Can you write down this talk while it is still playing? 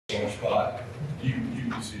spot. You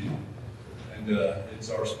can see it. And it's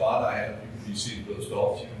our spot. You can be seated, Brother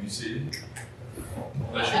Stoltz. You can be seated.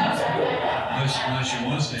 Unless you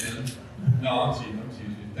want to stand. No, I'm teasing.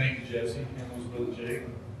 Thank you, Jesse. And those Brother Jake.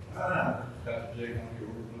 Pastor Jake, I'm here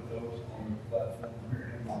to put those on the platform here.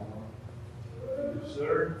 Yes,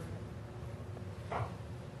 sir.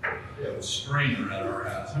 We have a strainer at our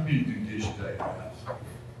house. How many do dishes at your house?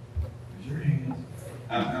 Raise your hands.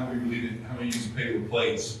 How many use paper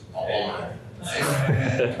plates? A lot.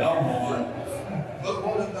 Amen. Come on. But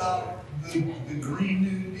what about the Green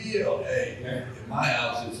New Deal? Hey, in my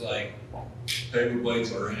house, it's like paper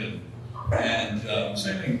plates are in. And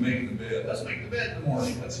same thing with making the bed. Let's make the bed in the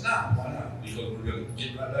morning. Let's not. Why not? Because we're going to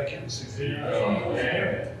get right back in at 6 a.m.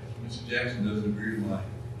 Mr. Jackson doesn't agree with my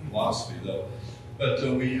philosophy, though. But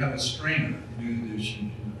we have a strainer. We do this.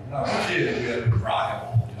 When I was a kid, we had to dry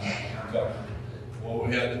them. Well,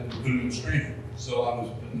 we had to put it in the strainer. So I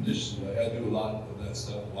was putting dishes away. I do a lot of that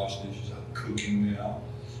stuff. Wash dishes. I'm cooking now.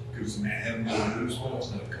 Cook some hamburgers. What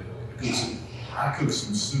else did I cook? I cook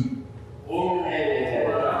some soup. Oh!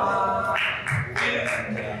 And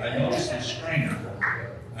I noticed the strainer.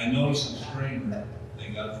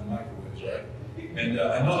 Thank God for microwaves, right? And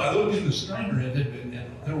I looked in the strainer and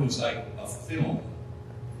there was like a film.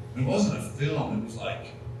 It wasn't a film, it was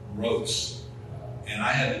like gross. And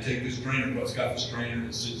I had to take this strainer, but it's got the strainer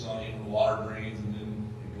that sits on it, and the water drains, and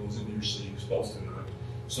then it goes into your sink, supposed to.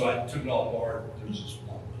 So I took it all apart. There was this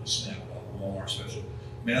one little snap, a Walmart special.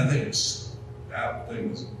 Man, that thing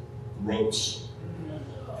was gross.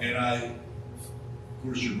 And of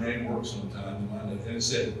course, your brain works sometimes, and it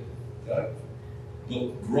said,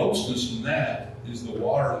 the grossness from that is the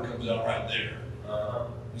water that comes out right there.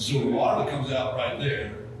 And so the water that comes out right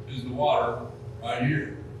there is the water right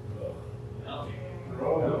here. I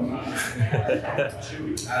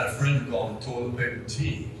had a friend who called it toilet paper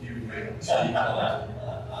tea. He would make tea called,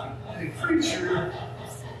 hey, preacher,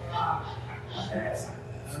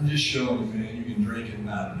 I'm just showing you, man, you can drink it and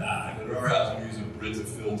not die. But our house, we use a Brita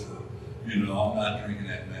filter. You know, I'm not drinking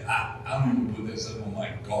that, man. I don't even put that stuff on my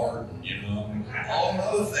garden, you know. Oh,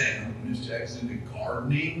 another thing. Miss Jackson did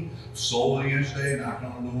gardening, sold yesterday, knocked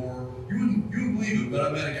on the door. You wouldn't believe it, but I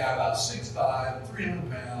met a guy about 6'5",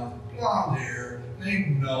 300 pounds, blonde hair,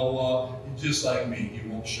 named Noah. He's just like me. He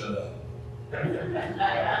won't shut up.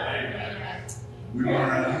 We went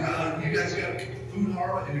around, you guys got food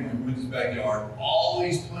harvest? Anyway, we went to his backyard. All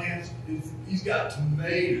these plants, he's got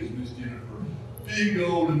tomatoes, Miss Jennifer. Big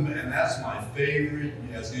old, and that's my favorite.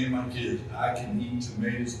 Yes, me and my kids. I can eat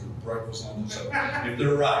tomatoes for breakfast on this. If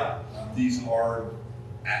they're right, these hard,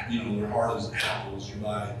 they're hard as apples. You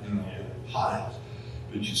buy, Hyles,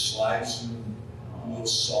 but you slice them, a little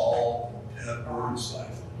salt, pepper, and slice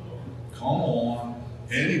them. Come on.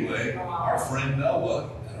 Anyway, our friend Noah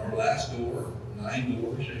at our last door, 9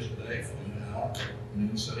 doors yesterday, for an hour,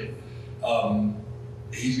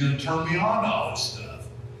 he's going to turn me on to all this stuff.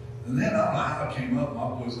 And then I don't know how it came up. My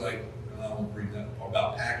boy's like, I won't bring that part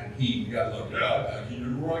about packing heat. You guys like, yeah, I pack heat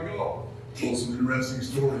everywhere I go. Told some interesting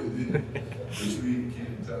stories, didn't it? Which we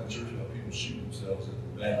can't even tell the church about people shooting themselves at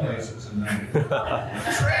bad places. And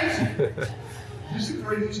it's crazy. It's a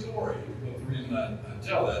crazy story. But the reason I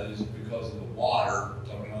tell that is because of the water,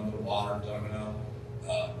 talking about,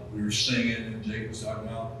 we were singing and Jake was talking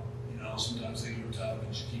about, sometimes things are tough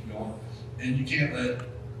and just keep going. And you can't let,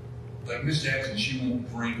 like Miss Jackson, she won't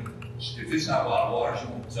drink, if it's not a lot of water, she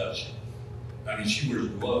won't touch it. I mean, she wears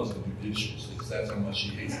gloves and do dishes. That's how much she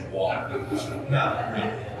hates the water. Not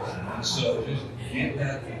really. And so just get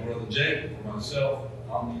that for Brother Jake, for myself.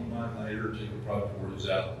 I'll need mine later. Jake will probably pour this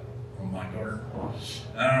out from my garden. All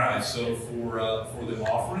right, so for the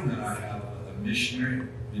offering, then I have a missionary.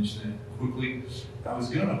 Mention it quickly. I was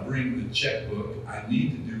going to bring the checkbook. I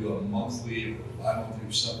need to do a monthly or bi-monthly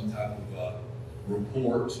or some type of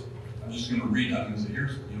report. I'm just going to read. I'm going to say,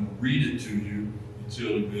 read it to you.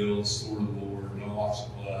 Utility bills, Sword of the Lord, No Off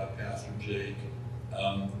Supply, Pastor Jake,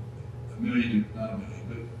 not a million, but,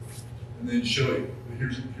 and then show you. But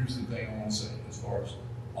here's the thing I want to say as far as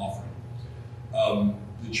offering.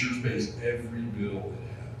 The church pays every bill it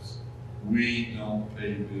has. We don't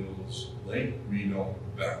pay bills late. We don't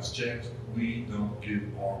bounce checks. We don't give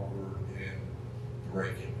our word and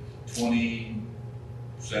break it.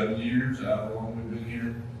 27 years, however long we've been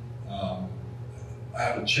here. I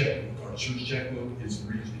have a checkbook. Our church checkbook it's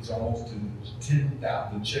almost to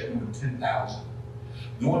 10,000. The check number 10,000.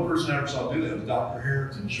 The only person I ever saw do that was Dr.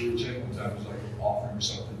 Harrington. Sure, check one time was like offering or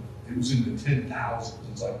something. It was in the 10,000s.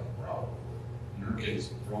 It's like, bro, in her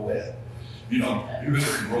case, broette. Even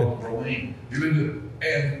if broline.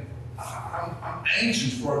 And I'm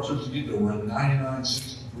anxious for our church to get there. We're at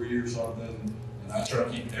 9963 30 or something, and I try to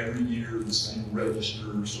keep every year the same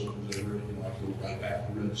register, so if there's ever, I go right back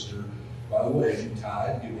to the register. By the way, if you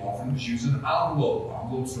tithe, give offerings, use an envelope.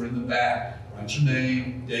 Envelopes are in the back. Write your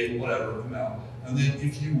name, date, whatever, amount. And then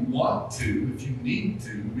if you want to, if you need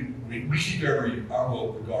to, we keep every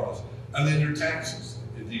envelope regardless. And then your taxes.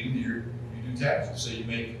 At the end of the year, you do taxes. So you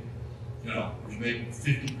make, if you make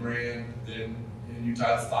 50 grand, then and you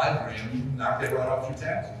tithe 5 grand, you knock that right off your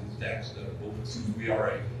taxes. It's tax deductible since we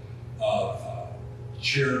are a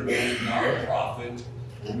charitable, non-profit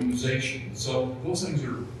organization. So those things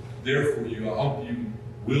are there for you. I hope you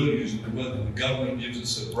will use them. Whether the government gives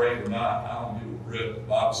us a break or not, I don't give a rip. The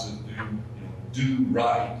Bible says do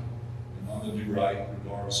right. And I'm going to do right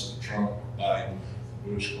regardless of Trump, Biden,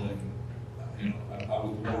 Bush, Clinton. I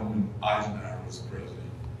was born when Eisenhower was the president.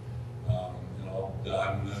 I'll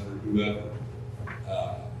die whoever.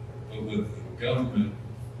 But with the government,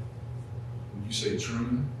 would you say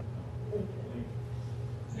Truman?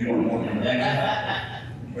 You were born in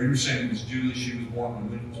Lincoln? Or you're saying it was Julie, she was born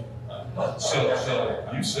in Lincoln? So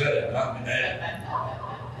you said it, not me.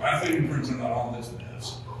 My fingerprints are not on this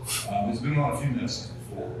mess. It's been on a few messes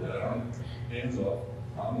before, but hands up.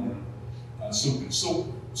 I'm learning.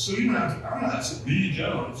 So you don't have to, I'm not saying be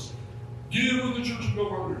generous. Give when the church will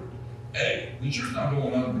go under. Hey, the church is not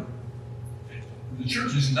going under. The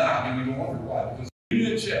church is not going to go under. Why? Because you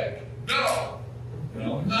need a check. No.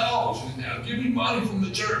 No. She says, now give me money from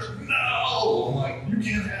the church. No. I'm like, you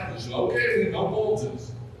can't have this. Okay, then no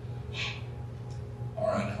bulletins. All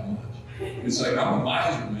right, how much? It's like I'm a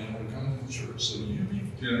miser, man, when it comes to the church. So you be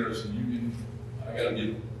generous, and I got to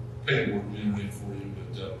get paperwork generated for you,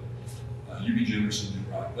 but you be generous and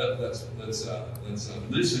do right. Let's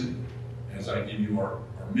listen as I give you our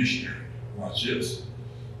missionary. Watch this.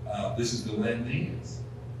 This is the Landines.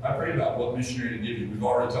 I prayed about what missionary to give you. We've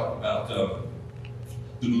already talked about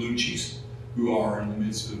the Maluchis, who are in the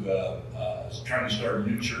midst of trying to start a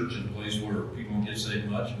new church in a place where people don't get saved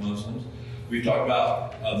much, Muslims. We've talked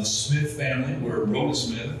about the Smith family, where Rhoda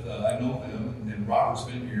Smith, I know them, and Robert's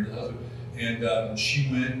been here, the husband, and she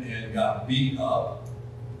went and got beat up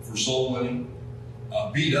for soul winning,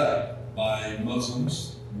 beat up by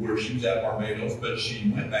Muslims, where she was at Barbados, but she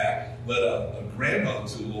went back, led a grandmother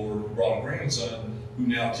to the Lord, brought a grandson, who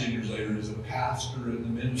now 10 years later is a pastor in the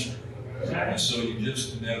ministry. And so you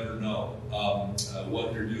just never know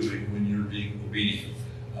what you're doing when you're being obedient.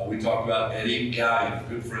 We talked about Eddie Guy, a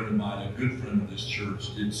good friend of mine, a good friend of this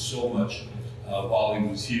church, did so much while he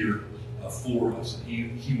was here for us.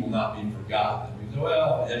 He will not be forgotten. We go,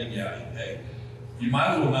 well, Eddie Guy, hey, you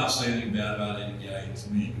might as well not say anything bad about Eddie Guy to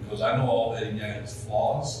me, because I know all of Eddie Guy's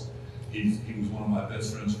flaws. He was one of my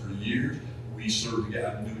best friends for years. We served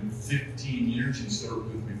together. I've been doing 15 years. He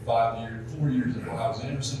served with me 4 years at Hyles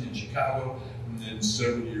Anderson in Chicago, and then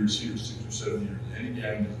several years here, 6 or 7 years. Eddie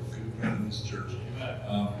Guy is a good friend of this church.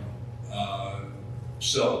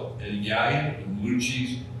 So Eddie Guy, the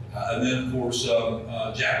Maluchis, and then of course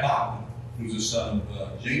Jack Bachman, who's the son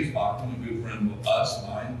of James Bachman, a good friend of us,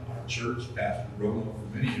 mine, our church, Pastor Romo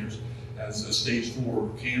for many years, has a stage 4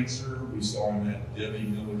 cancer. We saw him at Debbie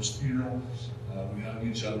Miller's funeral. We hugged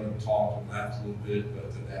each other and talked and laughed a little bit,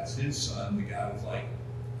 but that's his son. The guy was like,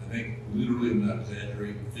 I think literally, I'm not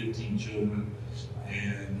exaggerating, 15 children,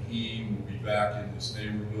 and he will be back in this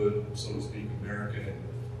neighborhood, so to speak, America, and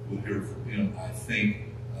we'll hear from him. I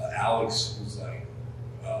think Alex was like,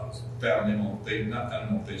 found him on Facebook, I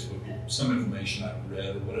don't know, Facebook, some information I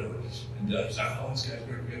read or whatever, and he's like, oh, this guy's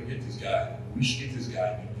great, we gotta get this guy. We should get this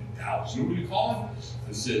guy. Alex, you know what you call him?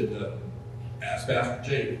 I said, ask Pastor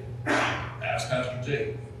Jake. Ask Pastor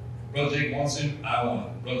Jake. Brother Jake wants him, I want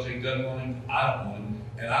him. Brother Jake doesn't want him, I don't want him.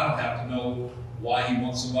 And I don't have to know why he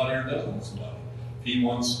wants somebody or doesn't want somebody. If he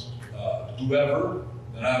wants whoever,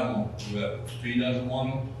 then I don't want whoever. If he doesn't want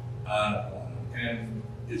him, I don't want him. And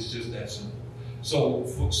it's just that simple.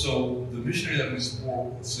 So the missionary that we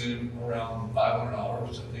support sent him around $500,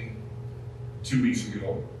 I think, 2 weeks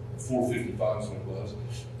ago. $455 is what it was.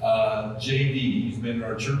 JD, he's been to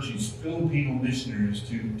our church. He's Filipino missionaries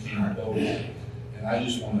to Cambodia. And I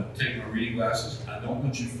just want to take my reading glasses. I don't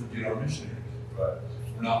want you to forget our missionaries. Right.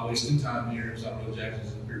 We're not wasting time here. It's not Brother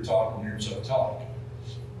Jackson's up here talking here, so talk.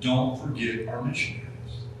 Don't forget our missionaries.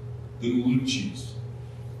 The Maluchis.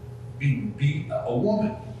 Being beat up. A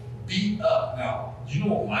woman beat up. Now, do you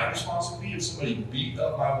know what my response would be if somebody beat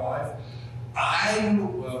up my wife?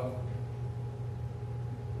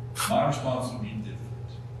 My response would be different.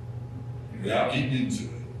 Without getting into it.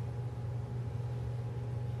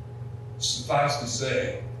 Suffice to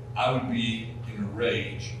say, I would be in a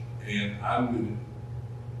rage and I would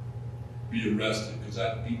be arrested because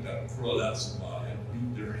I'd beat that crud out of somebody. I'd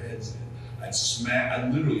beat their head I'd smack, I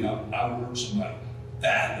would hurt somebody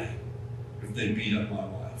badly if they beat up my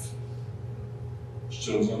wife.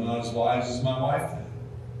 Shows I'm not as wise as my wife then.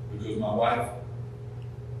 Because my wife,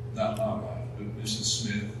 not my wife, but Mrs.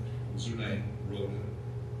 Smith was her name, Rhoda,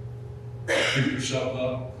 picked herself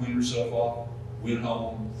up, cleaned herself off, went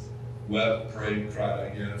home, wept, prayed,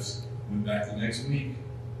 cried, I guess, went back the next week.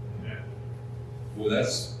 Yeah. Well,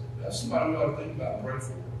 that's somebody we ought to think about and pray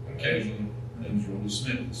for. Occasionally, her name's Rhoda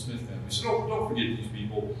Smith, the Smith family. So don't forget these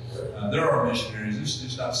people. They're our missionaries.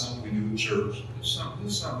 It's not something we do at church. It's something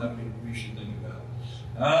that we should think about.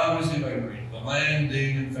 Let's see if I can read. The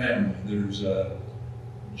Landing family. There's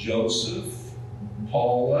Joseph,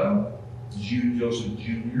 Paula, Joseph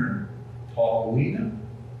Jr., Pauline.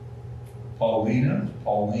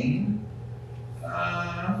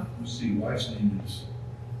 Let's see, wife's name is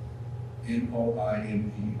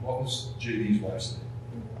Noime. What was JD's wife's name?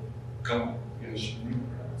 Come on, you guys should remember.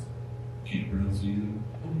 Can't pronounce either.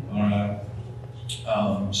 All right.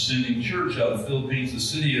 Sending church out of the Philippines, the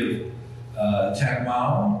city of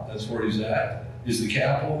Tacmao, that's where he's at, is the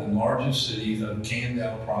capital and largest city of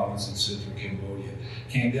Kandao province in central Cambodia.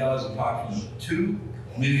 Kandao has a population of 2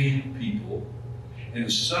 million people and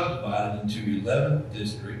is subdivided into 11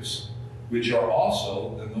 districts, which are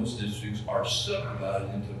also, and those districts are subdivided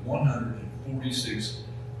into 146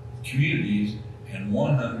 communities and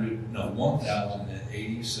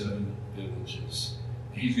 1,087 villages.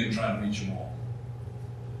 And he's going to try and reach them all.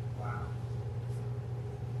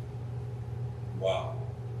 Wow.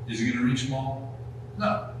 Is he going to reach them all?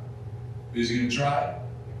 No. Is he going to try?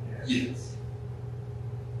 Yes.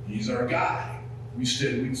 He's our guy. We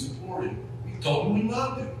said we'd support him. We told him we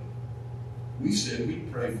loved him. We said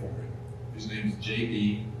we'd pray for him. His name is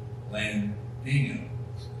J.D. Landingham.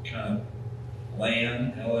 Kind of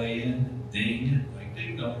Land, L-A-N, Ding, like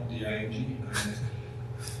ding dong, D-I-N-G.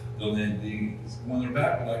 Though then, when they're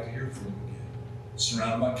back, we'd like to hear from him again.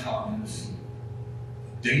 Surrounded by communists,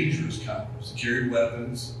 dangerous communists, carried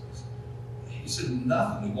weapons. He said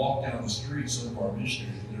nothing to walk down the street, some of our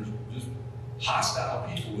missionaries, and there's just hostile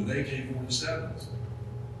people with AK-47s.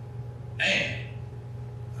 Man,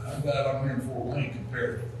 I'm glad I'm here in Fort Wayne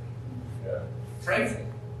compared. Yeah. Pray for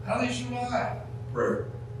them. How do they survive? Prayer.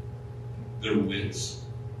 Their wits,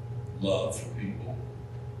 love for people.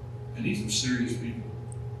 And these are serious people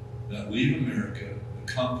that leave America, the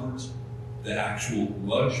comforts, the actual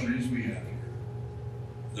luxuries we have here.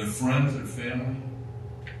 Their friends, their family.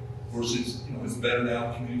 Of course, it's better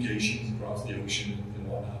now, communications across the ocean and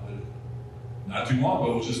whatnot, but not too long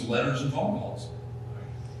ago, it was just letters and phone calls.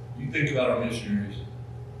 You think about our missionaries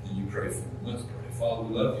and you pray for them. Let's pray. Father,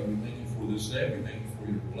 we love you. We thank you for this day. We thank you for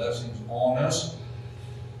your blessings on us.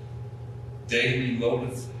 Daily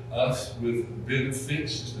loadeth us with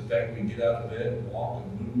benefits. Just the fact we can get out of bed and walk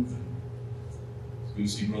and move. And it's good to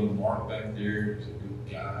see Brother Mark back there. He's a good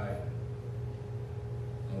guy.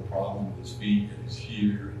 No problem with his feet, and he's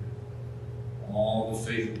here. All the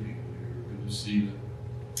faithful people here. Good to see them.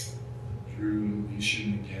 Drew, Misha,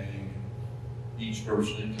 and the gang, and each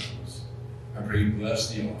person that comes. I pray you bless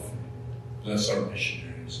the offering. Bless our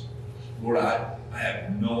missionaries. Lord, I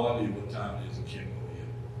have no idea what time it is in Cambodia,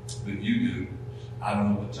 but you do. I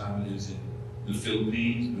don't know what time it is in the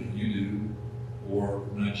Philippines, but you do. Or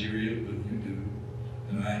Nigeria, but you do.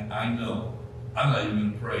 And I know I'm not even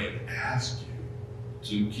going to pray and ask you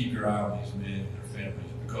to keep your eye on these men and their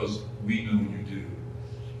families, because we know you do.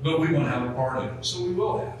 But we want to have a part in it, so we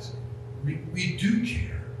will ask. We do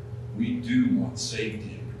care. We do want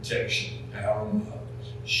safety and protection, power and love.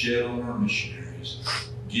 Shed on our missionaries.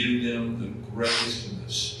 Give them the grace and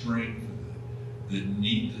the strength and the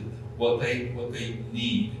need, what they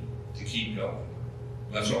need to keep going.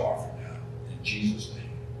 That's our offering now. In Jesus'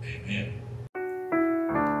 name, amen.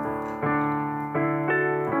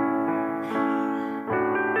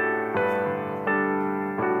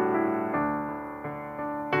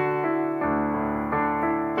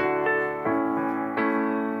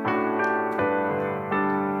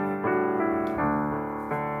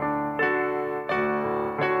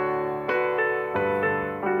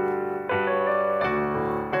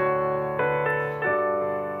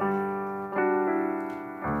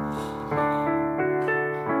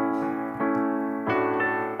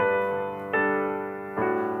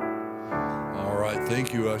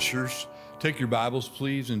 Thank you, ushers. Take your Bibles,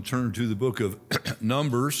 please, and turn to the book of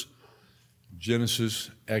Numbers. Genesis,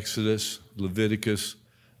 Exodus, Leviticus,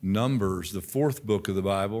 Numbers, the fourth book of the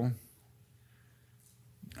Bible.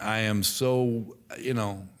 I am so,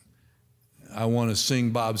 I want to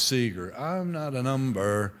sing Bob Seger. I'm not a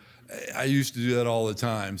number. I used to do that all the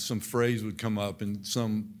time. Some phrase would come up and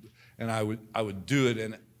I would do it,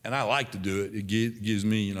 and and I like to do it. It gives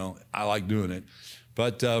me, I like doing it.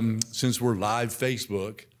 But since we're live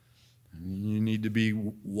Facebook, you need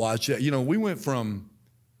to watch out. We went from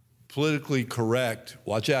politically correct,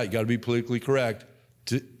 watch out, you got to be politically correct,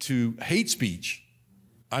 to hate speech.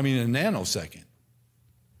 I mean, in a nanosecond.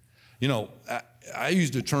 I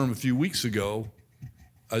used a term a few weeks ago,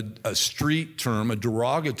 a street term, a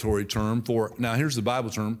derogatory term for, now here's the Bible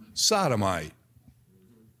term, sodomite.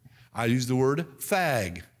 I used the word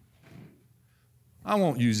fag. I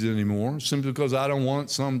won't use it anymore simply because I don't want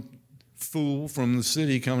some fool from the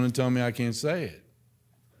city coming and telling me I can't say it.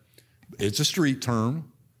 It's a street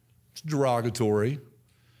term. It's derogatory.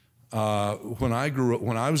 When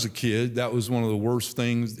I was a kid, that was one of the worst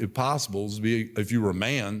things, if possible, to be, if you were a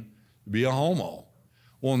man, to be a homo.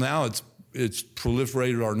 Well, now it's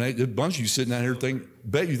proliferated our nation. A bunch of you sitting out here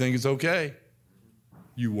bet you think it's okay.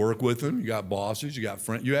 You work with them, you got bosses, you got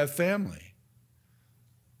friends, you have family.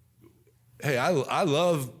 Hey, I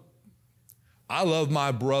love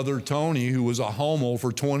my brother Tony, who was a homo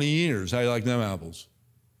for 20 years. How you like them apples?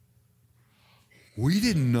 We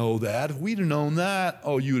didn't know that. If we'd have known that,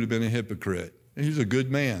 oh, you would have been a hypocrite. And he's a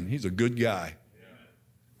good man. He's a good guy. Yeah.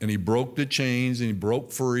 And he broke the chains, and he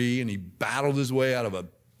broke free, and he battled his way out of a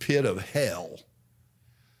pit of hell.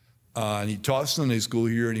 And he taught Sunday school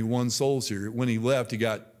here, and he won souls here. When he left, he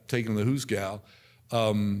got taken to the Hooskow.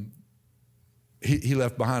 He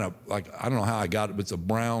left behind I don't know how I got it, but it's a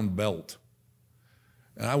brown belt.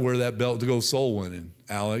 And I wear that belt to go soul winning,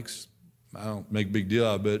 Alex. I don't make a big deal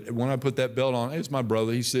of it, but when I put that belt on, it's my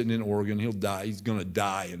brother. He's sitting in Oregon. He'll die. He's going to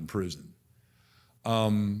die in prison.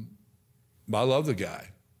 But I love the guy.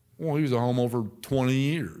 Well, he was a homo for 20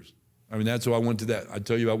 years. I mean, that's who I went to that. I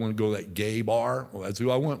tell you, I went to go to that gay bar. Well, that's who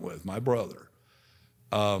I went with, my brother.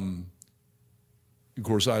 Of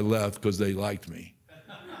course, I left because they liked me.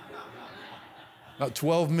 About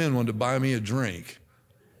 12 men wanted to buy me a drink.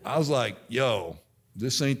 I was like, yo,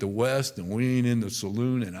 this ain't the West, and we ain't in the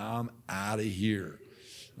saloon, and I'm out of here.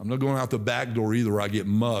 I'm not going out the back door either where I get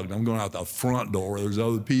mugged. I'm going out the front door where there's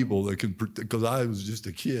other people that can, because I was just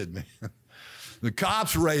a kid, man. The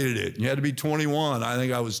cops raided it. You had to be 21. I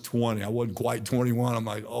think I was 20. I wasn't quite 21. I'm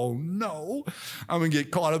like, oh, no. I'm going to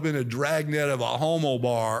get caught up in a dragnet of a homo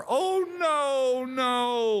bar. Oh,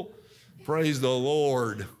 no. Praise the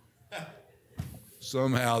Lord.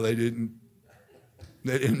 Somehow they didn't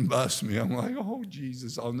bust me. I'm like, oh,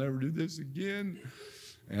 Jesus, I'll never do this again.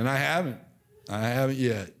 And I haven't. I haven't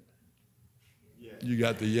yet. You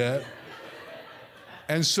got the yet?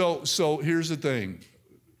 And so here's the thing.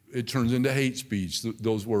 It turns into hate speech,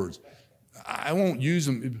 those words. I won't use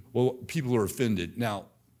them. Well, people are offended. Now,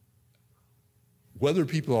 whether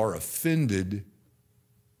people are offended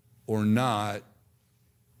or not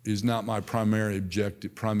is not my primary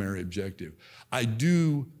objective. I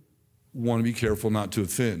do want to be careful not to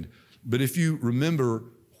offend. But if you remember,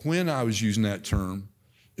 when I was using that term,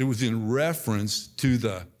 it was in reference to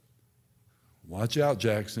the, watch out,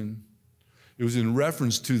 Jackson. It was in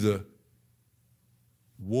reference to the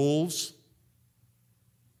wolves,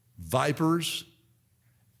 vipers,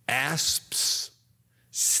 asps,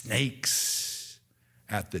 snakes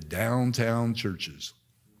at the downtown churches.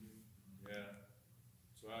 Yeah,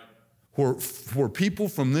 that's right. For people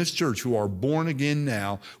from this church who are born again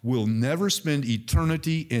now will never spend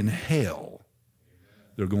eternity in hell.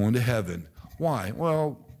 They're going to heaven. Why?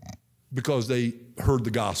 Well, because they heard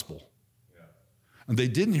the gospel. And they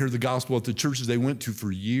didn't hear the gospel at the churches they went to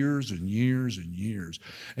for years and years and years.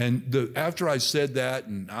 And after I said that,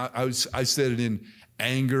 and I said it in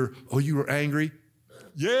anger. Oh, you were angry?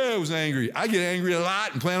 Yeah, I was angry. I get angry a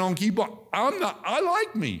lot and plan on keep on. I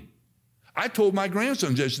like me. I told my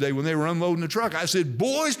grandsons yesterday when they were unloading the truck, I said,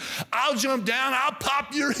 boys, I'll jump down. I'll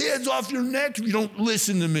pop your heads off your neck if you don't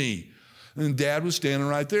listen to me. And Dad was standing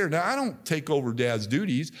right there. Now, I don't take over Dad's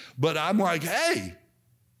duties, but I'm like, hey,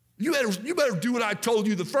 you better do what I told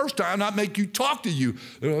you the first time, not make you talk to you.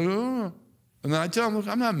 They're like, oh. And then I tell them, look,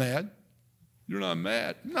 I'm not mad. You're not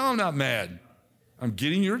mad. No, I'm not mad. I'm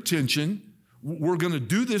getting your attention. We're going to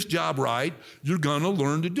do this job right. You're going to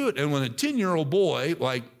learn to do it. And when a 10-year-old boy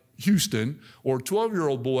like Houston or a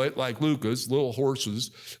 12-year-old boy like Lucas, little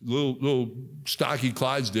horses, little stocky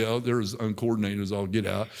Clydesdale, they're as uncoordinated as I'll get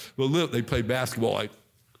out, but they play basketball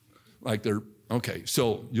like they're, okay,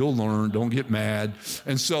 so you'll learn. Don't get mad.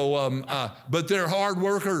 And so, but they're hard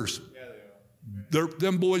workers. Yeah, they are.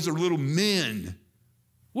 Them boys are little men.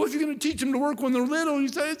 Well, if you're going to teach them to work when they're little, you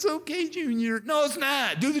say, it's okay, Junior. No, it's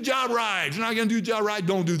not. Do the job right. If you're not going to do the job right,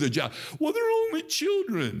 don't do the job. Well, they're only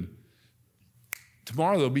children.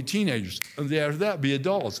 Tomorrow they'll be teenagers. And the day after that, be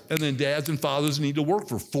adults. And then dads and fathers need to work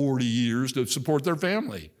for 40 years to support their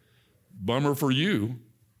family. Bummer for you.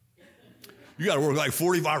 You got to work like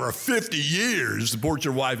 45 or 50 years to support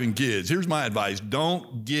your wife and kids. Here's my advice.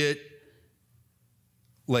 Don't get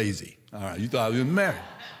lazy. All right, you thought I was going to marry.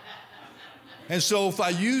 And so if I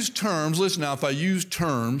use terms, listen now, if I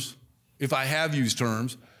have used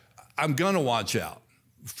terms, I'm going to watch out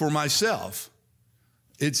for myself.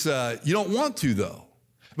 It's, you don't want to though,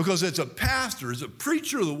 because as a pastor, as a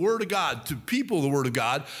preacher of the Word of God, to people of the Word of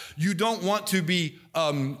God, you don't want to be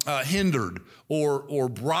hindered or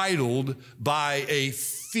bridled by a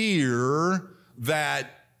fear that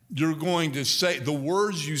you're going to say, the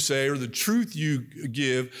words you say or the truth you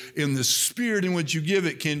give in the spirit in which you give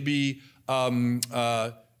it can be held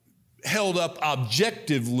up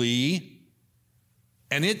objectively.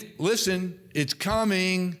 And listen, it's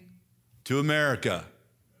coming to America.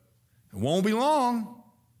 It won't be long.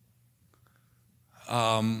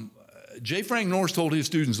 J. Frank Norris told his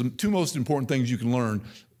students the two most important things you can learn: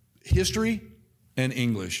 history and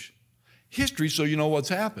English. History, so you know what's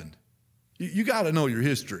happened. You got to know your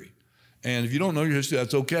history. And if you don't know your history,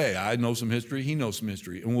 that's okay. I know some history, he knows some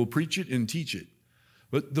history, and we'll preach it and teach it.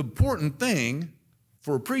 But the important thing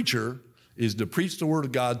for a preacher is to preach the Word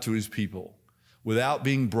of God to his people without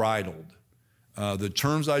being bridled. The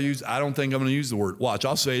terms I use, I don't think I'm going to use the word. Watch,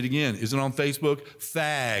 I'll say it again. Is it on Facebook?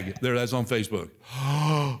 Fag. There, that's on Facebook.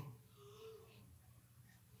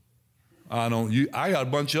 I got a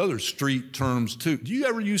bunch of other street terms too. Do you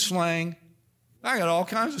ever use slang? I got all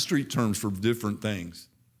kinds of street terms for different things.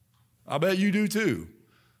 I bet you do too.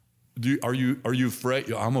 Are you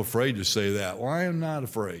afraid? I'm afraid to say that. Well, I am not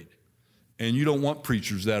afraid. And you don't want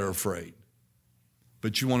preachers that are afraid.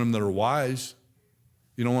 But you want them that are wise.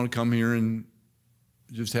 You don't want to come here and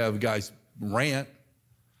just have guys rant.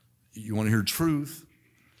 You want to hear truth,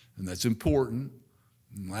 and that's important.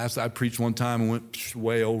 And last I preached one time and went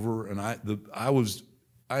way over, and I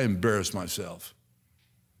embarrassed myself.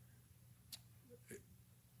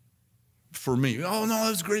 For me, oh no,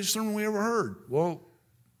 that's the greatest sermon we ever heard. Well,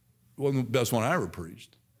 it wasn't the best one I ever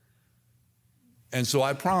preached. And so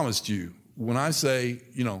I promised you, when I say,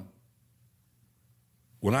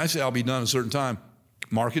 when I say I'll be done at a certain time,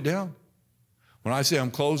 mark it down. When I say I'm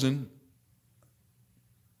closing,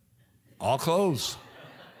 I'll close.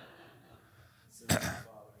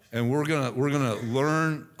 And we're gonna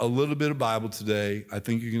learn a little bit of Bible today. I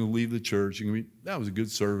think you're gonna leave the church. That was a good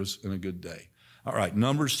service and a good day. All right,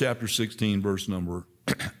 Numbers chapter 16, verse number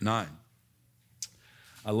 9.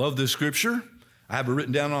 I love this scripture. I have it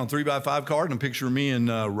written down on a 3x5 card, and a picture of me and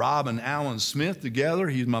Rob and Alan Smith together.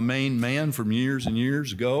 He's my main man from years and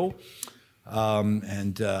years ago. I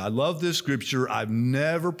love this scripture. I've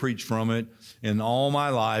never preached from it in all my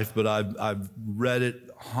life, but I've read it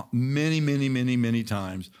many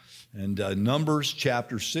times. And Numbers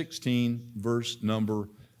chapter 16, verse number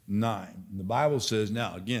 9. And the Bible says,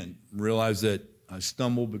 now again, realize that I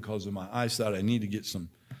stumbled because of my eyesight. I need to get some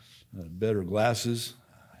better glasses.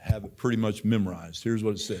 I have it pretty much memorized. Here's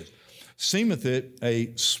what it says. Seemeth it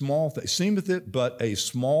but a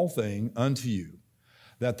small thing unto you,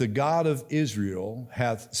 that the God of Israel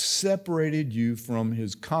hath separated you from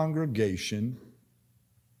his congregation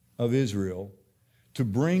of Israel to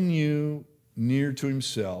bring you near to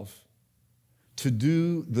himself, to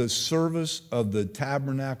do the service of the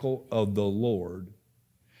tabernacle of the Lord,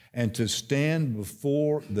 and to stand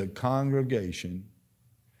before the congregation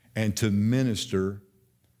and to minister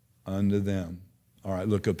unto them. All right,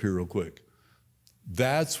 look up here real quick.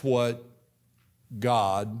 That's what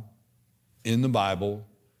God in the Bible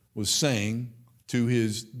was saying to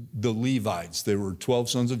the Levites. There were 12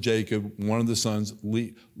 sons of Jacob. One of the sons,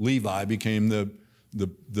 Levi, became they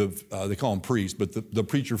call them priests, but the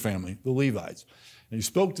preacher family, the Levites. And he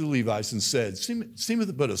spoke to the Levites and said, seemeth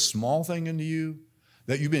it but a small thing unto you,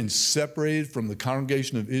 that you've been separated from the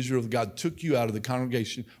congregation of Israel. God took you out of the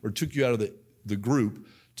congregation, or took you out of the group,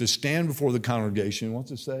 to stand before the congregation. What's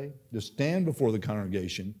it say? To stand before the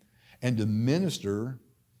congregation and to minister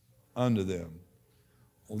unto them.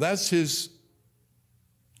 Well, that's his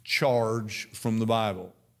charge from the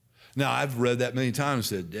Bible. Now, I've read that many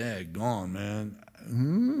times and said, daggone,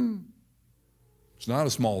 man. It's not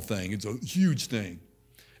a small thing. It's a huge thing.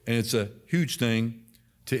 And it's a huge thing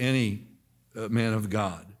to any man of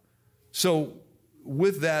God. So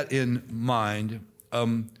with that in mind,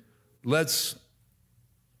 let's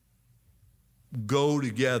go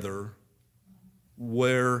together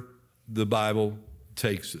where the Bible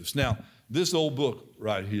takes us. Now, this old book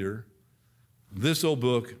right here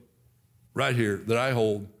that I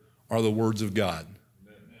hold are the words of God.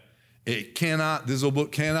 This old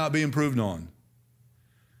book cannot be improved on.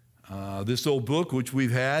 This old book, which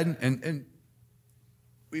we've had, and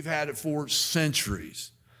we've had it for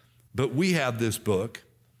centuries, but we have this book,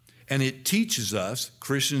 and it teaches us,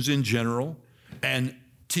 Christians in general, and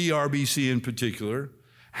TRBC in particular,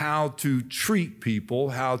 how to treat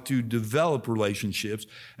people, how to develop relationships,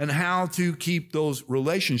 and how to keep those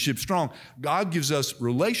relationships strong. God gives us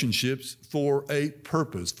relationships for a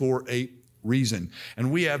purpose, for a reason.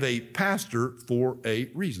 And we have a pastor for a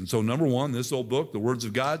reason. So number one, this old book, the words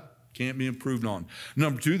of God, can't be improved on.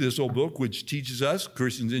 Number two, this old book, which teaches us,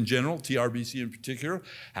 Christians in general, TRBC in particular,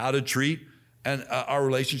 how to treat our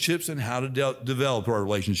relationships and how to develop our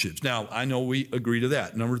relationships. Now, I know we agree to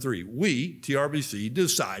that. Number three, we, TRBC,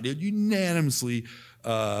 decided unanimously,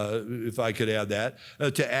 if I could add that,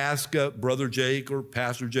 to ask Brother Jake or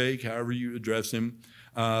Pastor Jake, however you address him,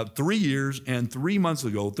 3 years and 3 months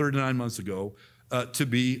ago, 39 months ago, to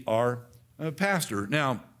be our pastor.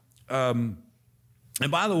 Now, and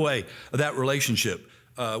by the way, that relationship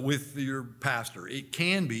with your pastor, it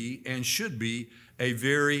can be and should be a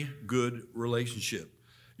very good relationship.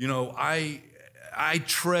 You know, I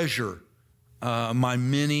treasure my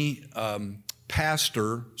many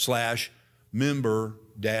pastor / member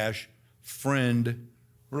 / friend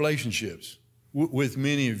relationships with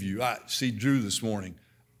many of you. I see Drew this morning.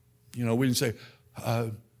 You know, we didn't say,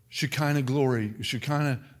 Shekinah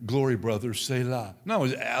glory, brother, Selah. No, it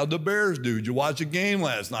was how the Bears do. Did you watch a game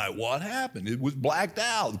last night? What happened? It was blacked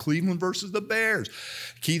out. Cleveland versus the Bears.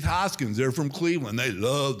 Keith Hoskins, they're from Cleveland. They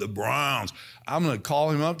love the Browns. I'm going to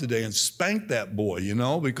call him up today and spank that boy, you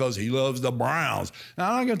know, because he loves the Browns.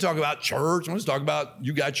 Now, I'm not going to talk about church. I'm going to talk about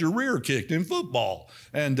you got your rear kicked in football.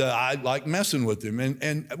 And I like messing with him.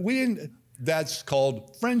 And we didn't. That's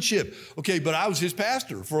called friendship. Okay, but I was his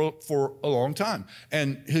pastor for a long time,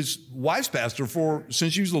 and his wife's pastor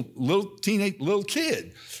since she was a little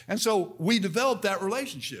kid. And so we developed that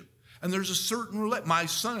relationship. And there's a certain my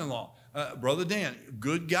son-in-law, Brother Dan,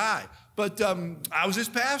 good guy. But I was his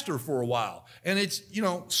pastor for a while. And it's, you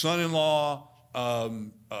know, son-in-law,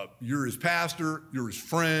 you're his pastor, you're his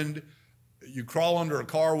friend. You crawl under a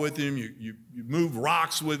car with him, you move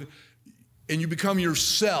rocks with him, and you become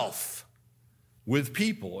yourself with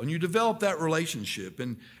people, and you develop that relationship,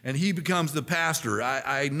 and he becomes the pastor.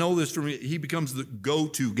 I know this from he becomes the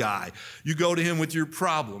go-to guy. You go to him with your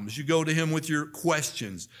problems. You go to him with your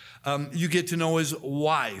questions. You get to know his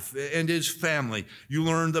wife and his family. You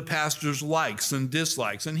learn the pastor's likes and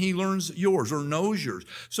dislikes, and he learns yours or knows yours.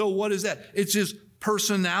 So what is that? It's his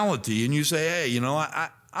personality, and you say, hey, you know, I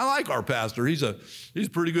like our pastor. He's a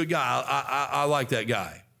pretty good guy. I like that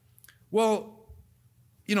guy. Well,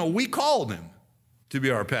 you know, we called him to be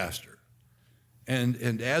our pastor.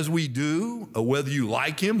 And as we do, whether you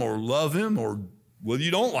like him or love him, or whether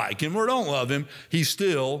you don't like him or don't love him, he's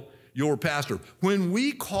still your pastor. When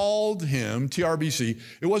we called him TRBC,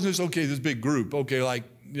 it wasn't just, okay, this big group. Okay, like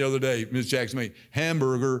the other day, Ms. Jackson made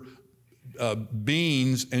hamburger,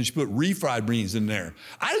 beans, and she put refried beans in there.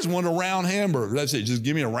 I just want a round hamburger. That's it. Just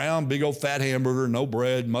give me a round, big old fat hamburger, no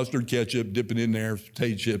bread, mustard, ketchup, dip it in there,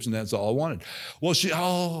 potato chips, and that's all I wanted. Well,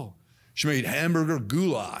 she made hamburger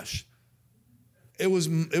goulash. It was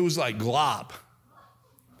like glop.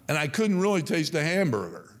 And I couldn't really taste the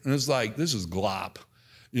hamburger. And it's like, this is glop,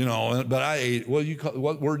 you know, but I ate,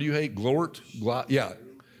 what word do you hate? Glort? Glop? Yeah.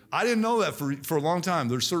 I didn't know that for a long time.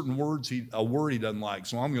 There's certain words, a word he doesn't like.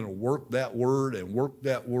 So I'm going to work that word and work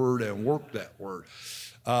that word and work that word.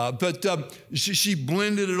 But she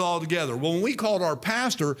blended it all together. Well, when we called our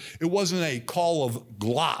pastor, it wasn't a call of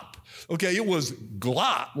glop. Okay, it was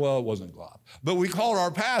glop. Well, it wasn't glop. But we called our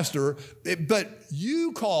pastor, but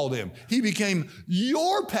you called him. He became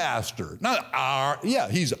your pastor.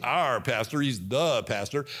 He's our pastor. He's the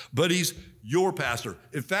pastor, but he's your pastor.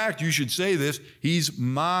 In fact, you should say this, he's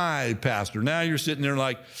my pastor. Now you're sitting there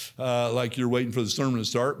like you're waiting for the sermon to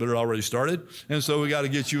start, but it already started. And so we got to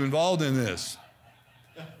get you involved in this.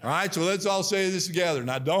 All right, so let's all say this together.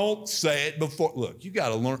 Now, don't say it before. Look, you got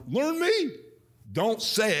to learn me. Don't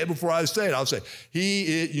say it before I say it. I'll say,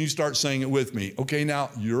 you start saying it with me. Okay, now,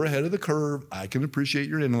 you're ahead of the curve. I can appreciate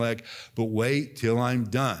your intellect, but wait till I'm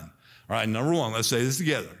done. All right, number one, let's say this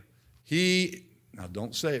together. Now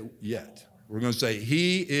don't say it yet. We're going to say,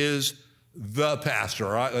 he is the pastor.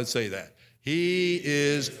 All right, let's say that. He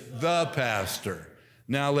is the pastor.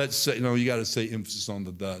 Now let's say, no, you got to say emphasis on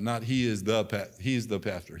the, not he is the pastor. He is the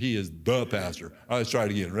pastor. He is the pastor. All right, let's try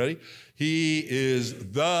it again. Ready? He is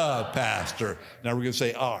the pastor. Now we're going to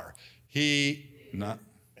say are.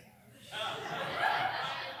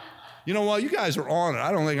 You know what? You guys are on it.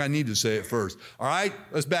 I don't think I need to say it first. All right,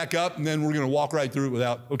 let's back up, and then we're going to walk right through it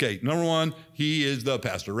without. Okay, number one, he is the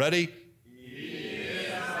pastor. Ready? He is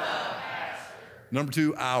the pastor. Number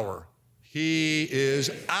two, our. He is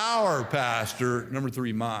our pastor. Number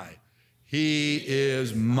three, my. He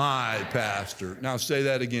is my pastor. Now say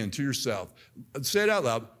that again to yourself. Say it out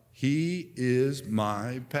loud. He is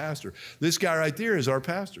my pastor. This guy right there is our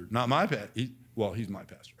pastor. Not my pastor. Well, he's my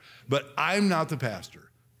pastor. But I'm not the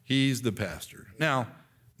pastor. He's the pastor. Now,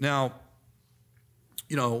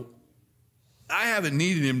 you know, I haven't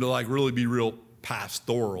needed him to like really be real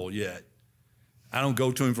pastoral yet. I don't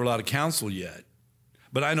go to him for a lot of counsel yet.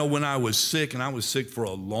 But I know when I was sick, and I was sick for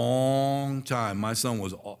a long time, my son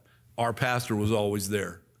was, our pastor was always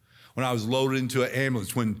there. When I was loaded into an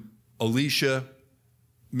ambulance, when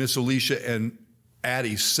Miss Alicia and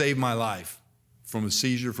Addie saved my life from a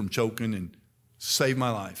seizure, from choking, and saved my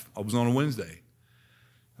life. I was on a Wednesday.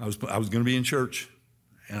 I was going to be in church,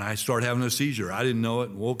 and I started having a seizure. I didn't know it,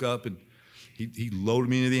 and woke up, and he loaded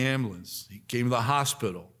me into the ambulance. He came to the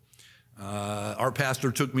hospital. Our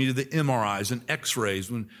pastor took me to the MRIs and x-rays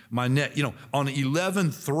when my neck, you know, on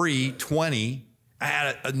 11/3/20, I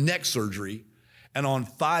had a neck surgery. And on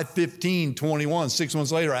 5/15/21, 6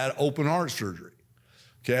 months later, I had open heart surgery.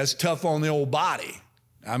 Okay, that's tough on the old body.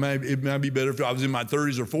 It might be better if I was in my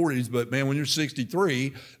 30s or 40s, but man, when you're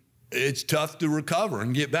 63, it's tough to recover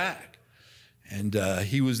and get back. And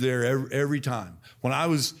he was there every time. When I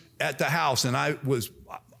was at the house and my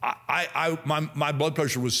blood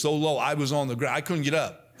pressure was so low, I was on the ground. I couldn't get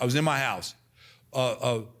up. I was in my house,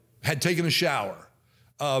 had taken a shower.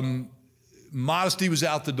 Modesty was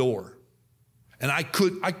out the door. And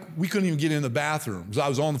we couldn't even get in the bathroom because I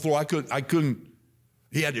was on the floor. I couldn't.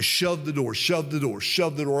 He had to shove the door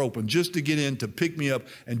open just to get in, to pick me up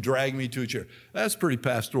and drag me to a chair. That's pretty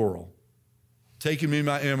pastoral. Taking me to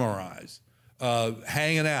my MRIs,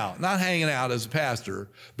 hanging out, not hanging out as a pastor,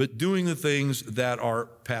 but doing the things that are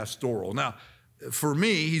pastoral. Now, for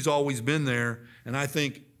me, he's always been there, and I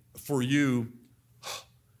think for you,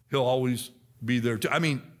 he'll always be there too. I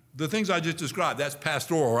mean, the things I just described, that's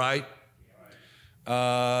pastoral, right?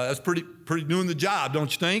 That's pretty doing the job,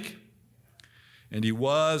 don't you think? And he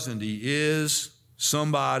was and he is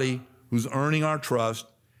somebody who's earning our trust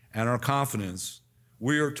and our confidence.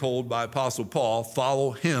 We are told by Apostle Paul,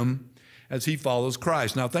 follow him as he follows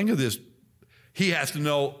Christ. Now think of this. He has to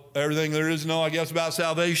know everything there is to know, I guess, about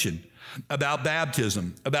salvation, about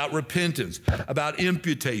baptism, about repentance, about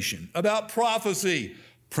imputation, about prophecy,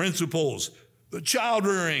 principles, child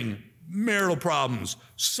rearing, marital problems,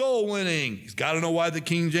 soul winning. He's got to know why the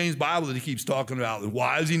King James Bible that he keeps talking about.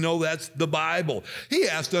 Why does he know that's the Bible? He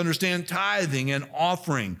has to understand tithing and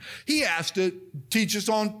offering. He has to teach us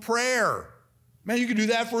on prayer. Man, you can do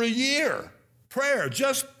that for a year. Prayer,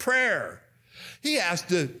 just prayer. He has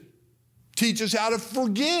to teach us how to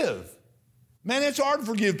forgive. Man, it's hard to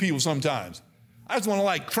forgive people sometimes. I just want to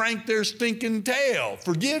like crank their stinking tail.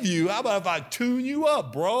 Forgive you. How about if I tune you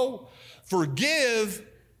up, bro? Forgive.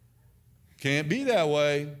 Can't be that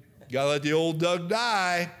way. You got to let the old Doug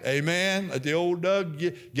die. Amen. Let the old Doug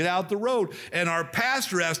get out the road. And our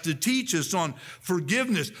pastor has to teach us on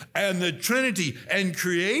forgiveness and the Trinity and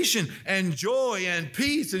creation and joy and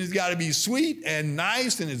peace. And he's got to be sweet and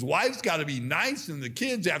nice, and his wife's got to be nice, and the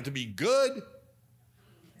kids have to be good.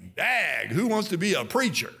 Dag, who wants to be a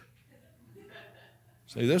preacher?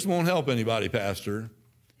 Say, this won't help anybody, Pastor.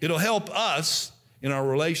 It'll help us in our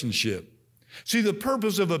relationship. See, the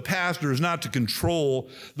purpose of a pastor is not to control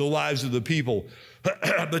the lives of the people,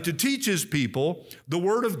 but to teach his people the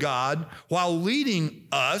word of God while leading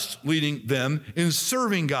them in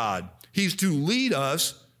serving God. He's to lead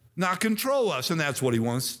us, not control us, and that's what he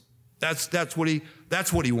wants. That's what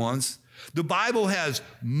he wants. The Bible has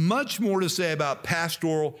much more to say about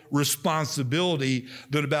pastoral responsibility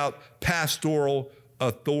than about pastoral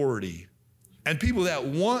authority. And people that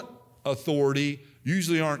want authority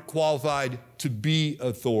usually aren't qualified to be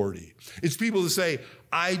authority. It's people that say,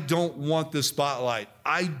 I don't want the spotlight.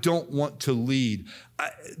 I don't want to lead.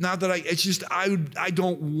 I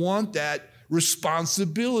don't want that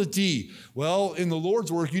responsibility. Well, in the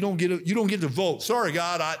Lord's work, you don't get to vote. Sorry,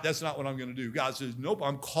 God, that's not what I'm going to do. God says, nope,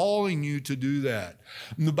 I'm calling you to do that.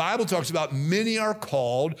 And the Bible talks about many are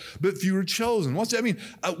called, but few are chosen. What's that mean?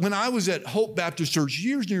 When I was at Hope Baptist Church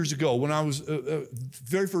years ago, when I was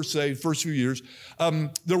very first saved, first few years,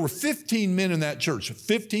 there were 15 men in that church,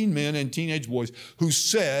 15 men and teenage boys who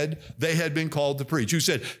said they had been called to preach, who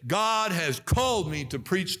said, God has called me to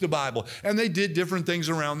preach the Bible. And they did different things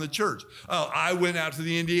around the church. I went out to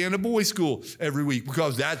the Indiana boys' school every week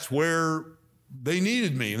because that's where they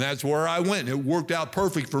needed me, and that's where I went. It worked out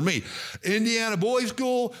perfect for me. Indiana Boys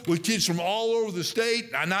School with kids from all over the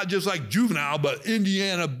state, not just like juvenile, but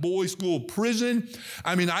Indiana Boys School prison.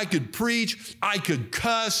 I mean, I could preach, I could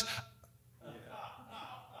cuss.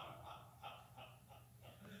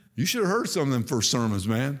 You should have heard some of them first sermons,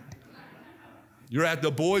 man. You're at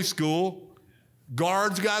the boys' school.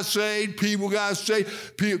 Guards got saved. People got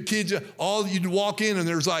saved. Kids, you'd walk in and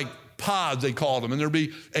there's like pods, they called them. And there'd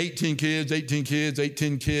be 18 kids, 18 kids,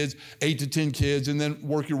 18 kids, 8 to 10 kids, and then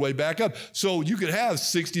work your way back up. So you could have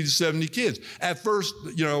 60 to 70 kids. At first,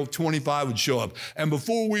 25 would show up. And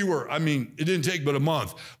before it didn't take but a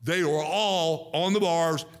month. They were all on the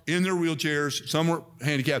bars, in their wheelchairs. Some were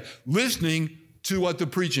handicapped, listening to what the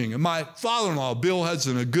preaching. And my father-in-law, Bill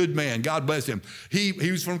Hudson, a good man, God bless him. He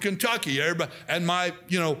was from Kentucky. Everybody, and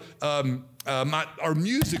our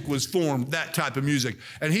music was formed, that type of music.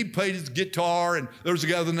 And he played his guitar, and there was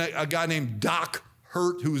a guy named Doc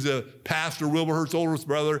Hurt, who was a pastor, Wilbur Hurt's oldest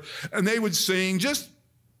brother. And they would sing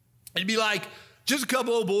it'd be like just a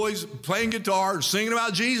couple of boys playing guitar, singing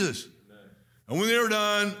about Jesus. And when they were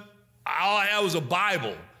done, all I had was a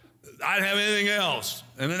Bible. I didn't have anything else.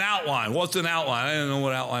 And an outline. What's an outline? I didn't know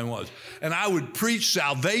what outline was. And I would preach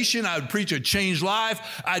salvation. I would preach a changed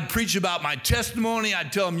life. I'd preach about my testimony.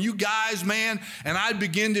 I'd tell them, you guys, man. And I'd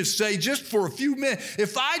begin to say, just for a few minutes,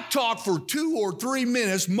 if I talk for 2 or 3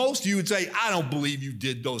 minutes, most of you would say, I don't believe you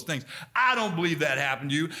did those things. I don't believe that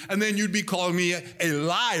happened to you. And then you'd be calling me a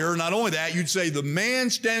liar. Not only that, you'd say, the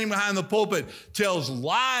man standing behind the pulpit tells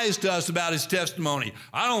lies to us about his testimony.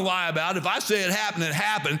 I don't lie about it. If I say it happened, it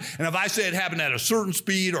happened. And if I say it happened at a certain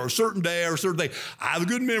speed or a certain day or a certain thing, I have a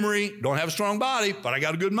good memory, don't have a strong body, but I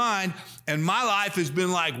got a good mind. And my life has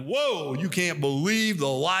been like, whoa, you can't believe the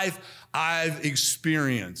life I've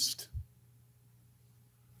experienced.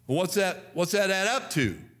 Well, what's that add up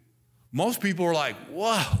to? Most people are like,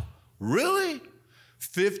 wow, really?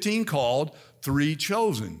 15 called, 3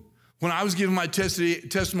 chosen. When I was giving my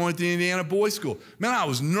testimony at the Indiana Boys School, man, I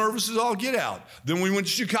was nervous as all get out. Then we went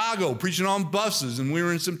to Chicago preaching on buses, and we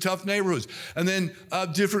were in some tough neighborhoods. And then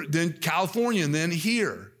then California, and then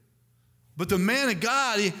here. But the man of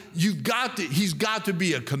God, he's got to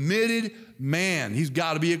be a committed man. He's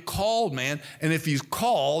got to be a called man. And if he's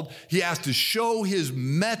called, he has to show his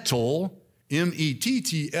mettle,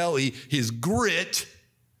 M-E-T-T-L-E, his grit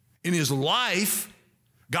in his life.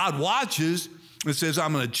 God watches. It says,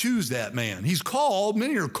 I'm going to choose that man. He's called.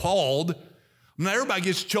 Many are called. Not everybody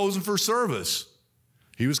gets chosen for service.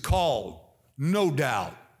 He was called, no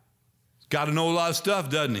doubt. He's got to know a lot of stuff,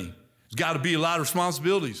 doesn't he? He's got to be a lot of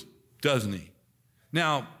responsibilities, doesn't he?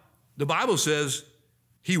 Now, the Bible says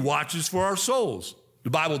he watches for our souls. The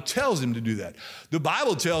Bible tells him to do that. The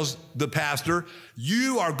Bible tells the pastor,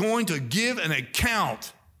 you are going to give an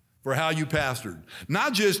account for how you pastored.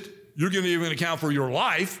 Not just you're going to give an account for your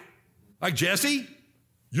life. Like Jesse,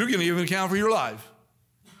 you're going to give an account for your life.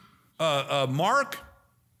 Mark,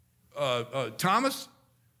 Thomas,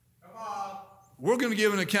 come on. We're going to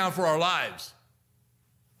give an account for our lives.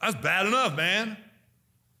 That's bad enough, man.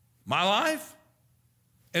 My life?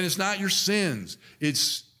 And it's not your sins.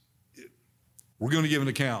 We're going to give an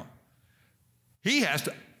account.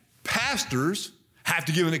 Pastors have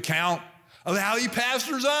to give an account of how he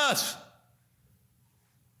pastors us.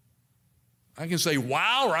 I can say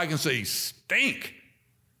wow, or I can say stink.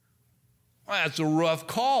 Well, that's a rough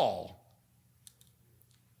call.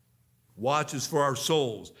 Watches for our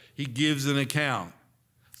souls. He gives an account.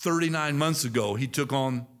 39 months ago,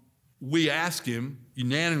 we asked him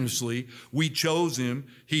unanimously, we chose him.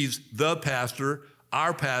 He's the pastor,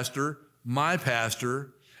 our pastor, my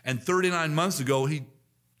pastor. And 39 months ago, he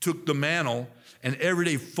took the mantle, and every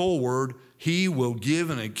day forward, he will give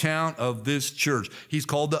an account of this church. He's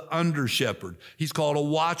called the under-shepherd. He's called a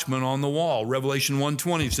watchman on the wall. Revelation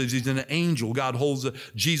 1:20 says he's an angel.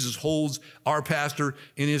 Jesus holds our pastor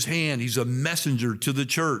in his hand. He's a messenger to the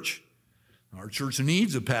church. Our church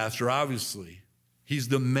needs a pastor, obviously. He's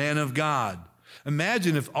the man of God.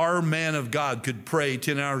 Imagine if our man of God could pray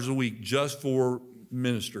 10 hours a week just for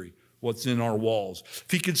ministry. What's in our walls. If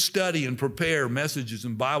he could study and prepare messages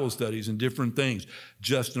and Bible studies and different things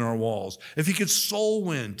just in our walls. If he could soul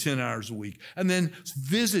win 10 hours a week and then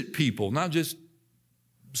visit people, not just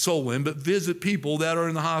soul win, but visit people that are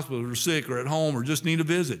in the hospital or sick or at home or just need a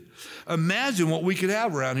visit. Imagine what we could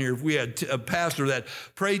have around here if we had a pastor that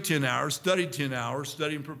prayed 10 hours, studied 10 hours,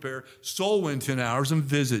 study and prepare, soul win 10 hours, and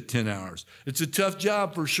visit 10 hours. It's a tough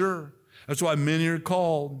job for sure. That's why many are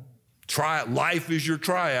called. Life is your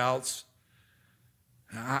tryouts.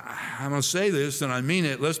 I'm going to say this, and I mean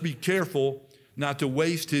it. Let's be careful not to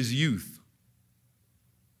waste his youth.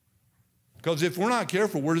 Because if we're not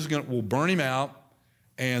careful, we'll burn him out,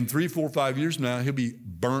 and 3, 4, 5 years from now, he'll be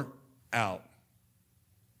burnt out.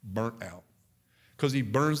 Burnt out. Because he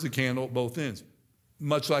burns the candle at both ends,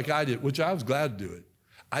 much like I did, which I was glad to do it.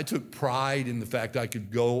 I took pride in the fact I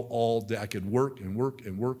could go all day. I could work and work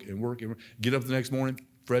and work and work and work. Get up the next morning,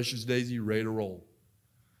 fresh as daisy, ready to roll.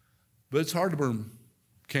 But it's hard to burn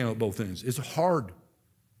candle at both ends. It's hard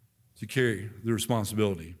to carry the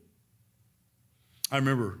responsibility. I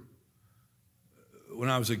remember when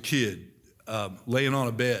I was a kid, laying on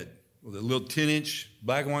a bed with a little 10-inch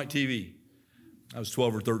black and white TV. I was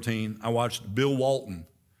 12 or 13. I watched Bill Walton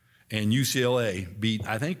and UCLA beat,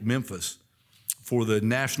 I think, Memphis for the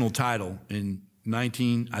national title in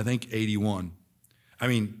 81. I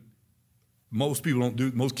mean, most kids don't do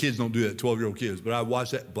that, 12-year-old kids, but I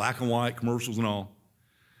watched that black and white commercials and all.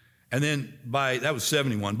 And then that was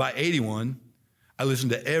 71. By 81, I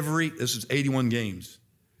listened to this is 81 games,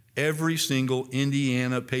 every single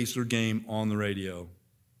Indiana Pacer game on the radio.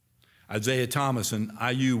 Isaiah Thomas and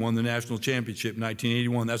IU won the national championship in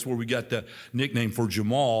 1981. That's where we got the nickname for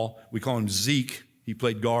Jamal. We call him Zeke. He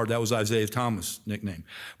played guard. That was Isaiah Thomas' nickname.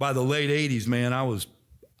 By the late 80s, man, I was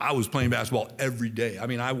playing basketball every day. I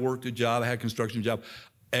mean, I worked a job. I had a construction job.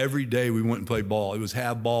 Every day we went and played ball. It was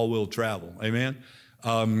have ball, will travel. Amen?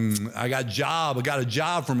 I got a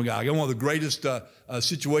job from a guy. I got one of the greatest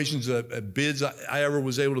situations, bids I ever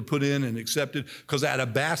was able to put in and accepted, because I had a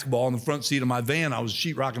basketball in the front seat of my van. I was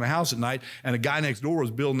sheetrocking the house at night, and a guy next door was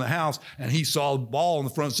building the house, and he saw the ball in the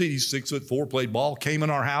front seat. He's 6'4", played ball, came in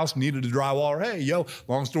our house, needed a drywall. Hey, yo,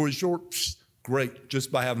 long story short, great,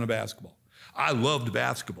 just by having a basketball. I loved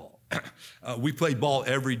basketball. We played ball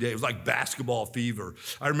every day. It was like basketball fever.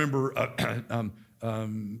 I remember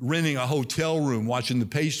renting a hotel room, watching the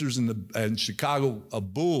Pacers and Chicago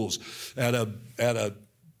Bulls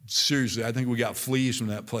seriously, I think we got fleas from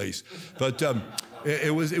that place. But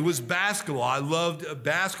it was basketball. I loved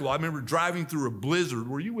basketball. I remember driving through a blizzard.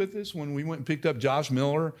 Were you with us when we went and picked up Josh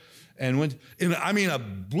Miller? And a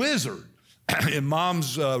blizzard in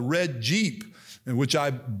Mom's red Jeep, which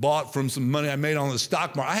I bought from some money I made on the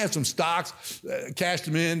stock market. I had some stocks, cashed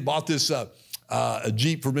them in, bought this a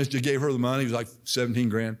Jeep for Mr. Gave her the money. It was like 17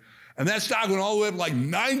 grand. And that stock went all the way up like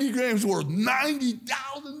 90 grams worth, $90,000.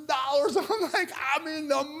 I'm like, I'm in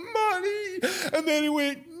the money. And then it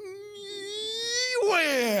went,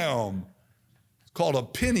 wham. It's called a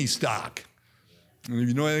penny stock. And if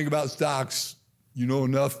you know anything about stocks, you know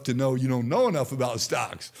enough to know you don't know enough about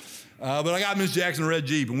stocks. But I got Miss Jackson red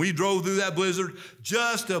Jeep, and we drove through that blizzard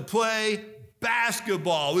just to play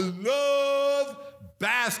basketball. We loved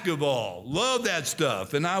basketball. Love that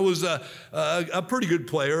stuff. And I was a pretty good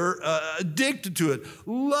player, addicted to it.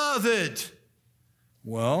 Love it.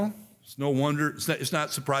 Well, it's no wonder, it's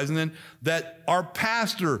not surprising then that our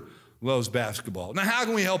pastor loves basketball. Now, how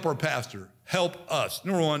can we help our pastor? Help us.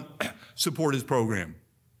 Number one, support his program.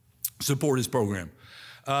 Support his program.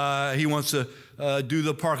 He wants to do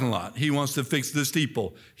the parking lot. He wants to fix the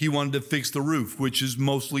steeple. He wanted to fix the roof, which is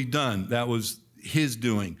mostly done. That was his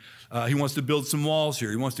doing. He wants to build some walls here.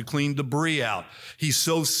 He wants to clean debris out. He's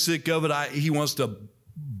so sick of it, he wants to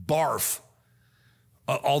barf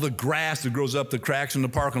all the grass that grows up the cracks in the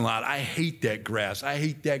parking lot. I hate that grass. I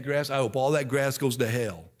hate that grass. I hope all that grass goes to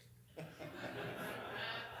hell.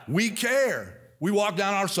 We care. We walk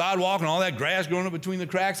down our sidewalk and all that grass growing up between the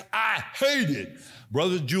cracks. I hate it.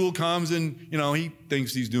 Brother Jewel comes and, he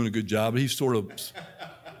thinks he's doing a good job, but he's sort of...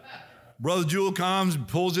 Brother Jewel comes,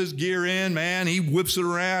 pulls his gear in, man. He whips it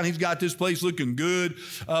around. He's got this place looking good.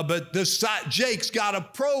 But Jake's got a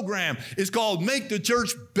program. It's called Make the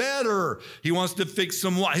Church Better. He wants to fix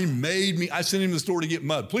some water. I sent him to the store to get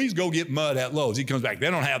mud. Please go get mud at Lowe's. He comes back.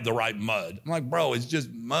 They don't have the right mud. I'm like, bro, it's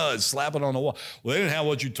just mud. Slap it on the wall. Well, they didn't have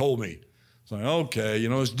what you told me. It's like, okay,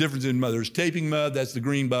 there's a difference in mud. There's taping mud. That's the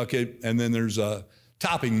green bucket. And then there's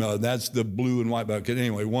topping mud, that's the blue and white bucket.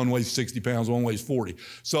 Anyway, one weighs 60 pounds, one weighs 40.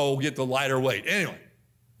 So get the lighter weight. Anyway,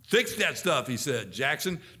 fix that stuff, he said.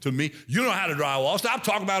 Jackson, to me, you know how to drywall. Stop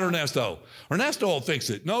talking about Ernesto. Ernesto will fix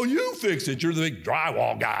it. No, you fix it. You're the big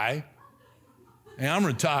drywall guy. And I'm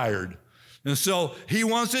retired. And so he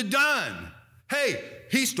wants it done. Hey,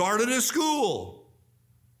 he started a school.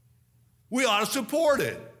 We ought to support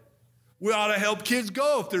it. We ought to help kids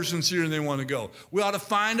go if they're sincere and they want to go. We ought to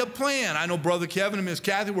find a plan. I know Brother Kevin and Miss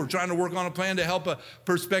Kathy, we're trying to work on a plan to help a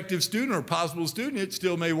prospective student or a possible student. It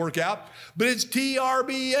still may work out, but it's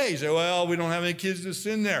TRBA. Say, well, we don't have any kids to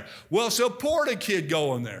send there. Well, support a kid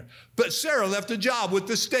going there. But Sarah left a job with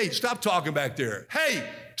the state. Stop talking back there. Hey,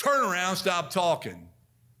 turn around, stop talking.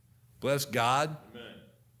 Bless God. Amen.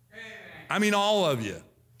 I mean, all of you.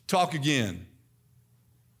 Talk again.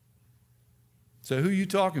 So who are you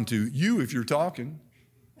talking to? You, if you're talking.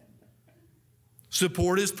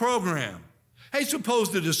 Support his program. Hey,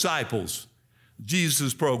 suppose the disciples,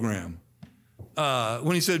 Jesus' program,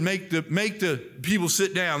 when he said, make the people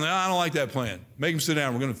sit down. I don't like that plan. Make them sit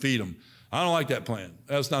down. We're going to feed them. I don't like that plan.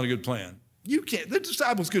 That's not a good plan. You can't. The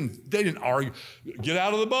disciples they didn't argue. Get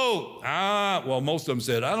out of the boat. Well, most of them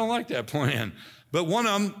said, I don't like that plan. But one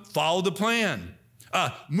of them followed the plan.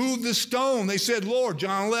 Move the stone. They said, Lord,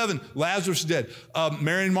 John 11, Lazarus is dead.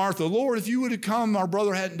 Mary and Martha, Lord, if you would have come, our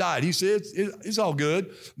brother hadn't died. He said, it's all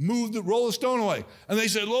good. Roll the stone away. And they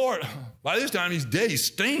said, Lord, by this time he's dead. He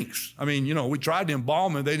stinks. I mean, we tried to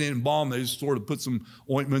embalm him. They didn't embalm him. They just sort of put some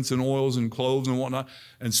ointments and oils and cloves and whatnot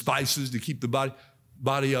and spices to keep the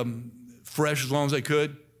body fresh as long as they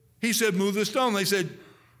could. He said, move the stone. They said,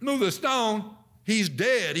 move the stone. He's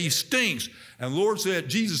dead. He stinks. And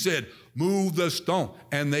Jesus said, move the stone.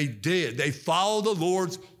 And they did. They followed the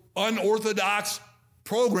Lord's unorthodox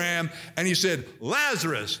program. And he said,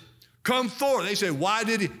 Lazarus, come forth. They said, why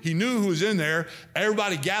did he? He knew who was in there.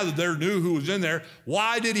 Everybody gathered there knew who was in there.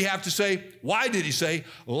 Why did he say,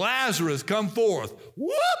 Lazarus, come forth?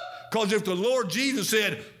 Whoop! Because if the Lord Jesus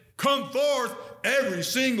said, come forth, every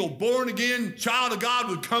single born-again child of God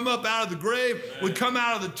would come up out of the grave, would come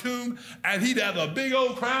out of the tomb, and he'd have a big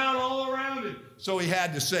old crowd all around him. So he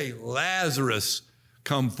had to say, Lazarus,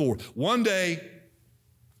 come forth. One day,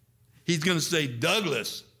 he's going to say,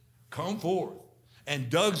 Douglas, come forth. And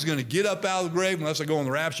Doug's going to get up out of the grave, unless I go on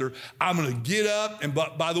the rapture. I'm going to get up, and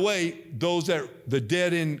by the way, the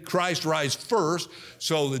dead in Christ rise first,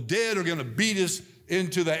 so the dead are going to beat us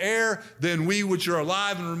into the air, then we which are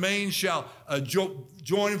alive and remain shall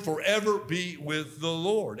join and forever be with the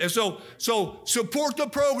Lord. And so support the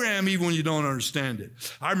program even when you don't understand it.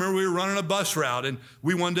 I remember we were running a bus route and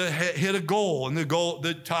we wanted to hit a goal, and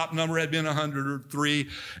the top number had been 103,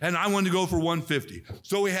 and I wanted to go for 150.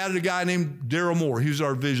 So we had a guy named Daryl Moore. He was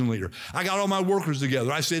our vision leader. I got all my workers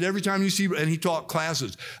together. I said, every time you see, and he taught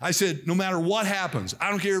classes, I said, no matter what happens, I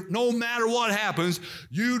don't care, no matter what happens,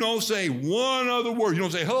 you don't say one other word. You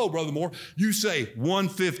don't say, hello, Brother Moore. You say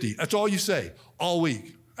 150. That's all you say all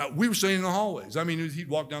week. We were saying in the hallways. I mean, he'd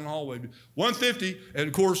walk down the hallway, 150, and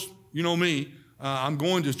of course, you know me, I'm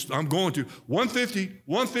going to 150,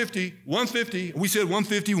 150, 150. We said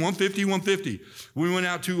 150, 150, 150. We went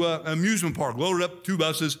out to an amusement park, loaded up 2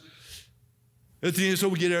 buses. At the end, so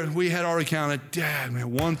we get there, we had already counted,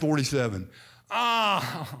 147.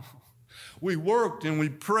 We worked and we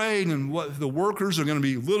prayed, and the workers are going to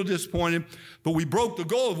be a little disappointed, but we broke the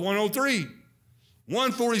goal of 103,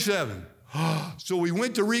 147. So we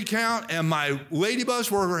went to recount, and my lady bus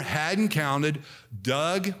worker hadn't counted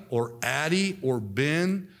Doug or Addie or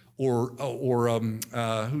Ben or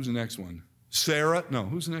who's the next one? Sarah? No,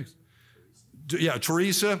 who's the next? Yeah,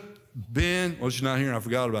 Teresa, Ben. Well, she's not here, and I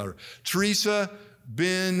forgot about her. Teresa,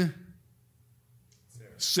 Ben,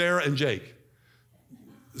 Sarah, and Jake.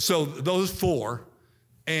 So those 4,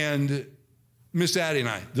 and Miss Addie and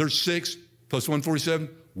I. There's 6 plus 147,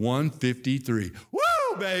 153. Woo,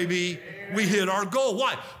 baby! We hit our goal.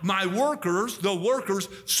 Why? The workers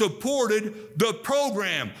supported the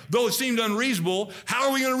program. Though it seemed unreasonable, how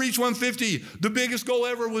are we going to reach 150? The biggest goal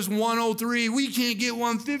ever was 103. We can't get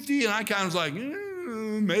 150. And I kind of was like,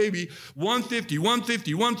 maybe 150,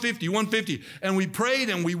 150, 150, 150. And we prayed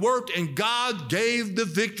and we worked, and God gave the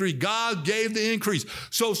victory. God gave the increase.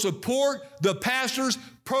 So support the pastor's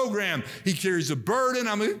program. He carries a burden.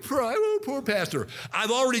 I'm like, poor pastor.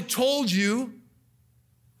 I've already told you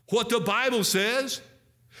what the Bible says.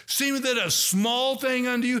 Seemeth that a small thing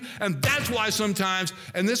unto you. And that's why sometimes,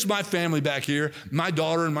 and this is my family back here, my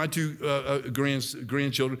daughter and my 2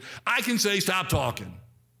 grandchildren, I can say, stop talking.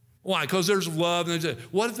 Why? Because there's love. And they say,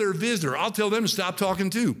 what if they're a visitor? I'll tell them to stop talking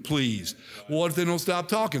too, please. Well, what if they don't stop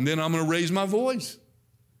talking? Then I'm going to raise my voice.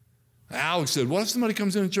 Alex said, what if somebody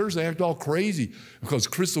comes into church, they act all crazy because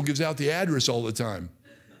Crystal gives out the address all the time?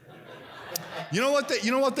 You know what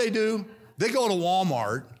they do? They go to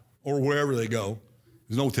Walmart or wherever they go.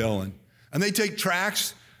 There's no telling. And they take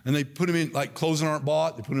tracts and they put them in, like clothes that aren't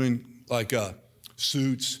bought. They put them in like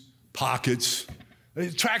suits, pockets.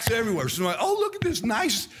 Tracts everywhere. So like, oh, look at this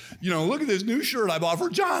nice, look at this new shirt I bought for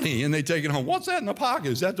Johnny. And they take it home. What's that in the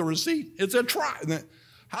pocket? Is that the receipt? It's a tract.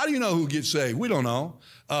 How do you know who gets saved? We don't know.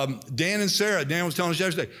 Dan and Sarah, Dan was telling us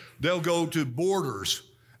yesterday, they'll go to Borders.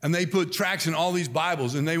 And they put tracts in all these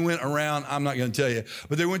Bibles, and they went around, I'm not going to tell you,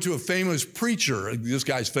 but they went to a famous preacher. This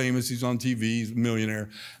guy's famous. He's on TV. He's a millionaire.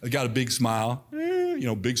 He got a big smile.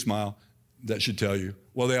 Big smile. That should tell you.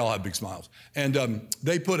 Well, they all have big smiles. And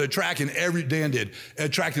they put a tract in Dan did, a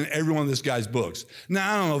tract in every one of this guy's books.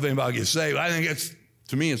 Now, I don't know if anybody gets saved. I think it's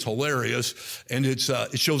To me, it's hilarious, and it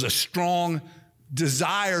shows a strong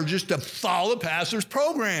desire just to follow the pastor's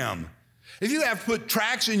program. If you have to put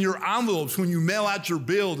tracts in your envelopes when you mail out your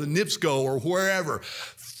bill to NIPSCO or wherever,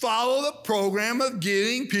 follow the program of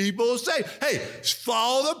getting people saved. Hey,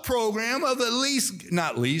 follow the program of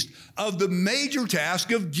of the major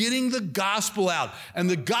task of getting the gospel out. And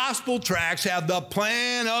the gospel tracts have the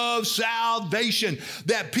plan of salvation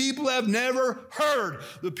that people have never heard.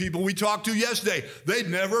 The people we talked to yesterday, they'd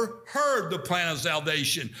never heard the plan of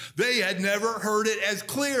salvation. They had never heard it as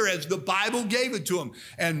clear as the Bible gave it to them.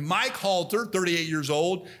 And Mike Halter, 38 years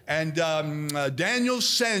old, and Daniel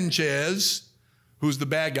Sanchez, who's the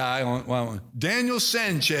bad guy? Daniel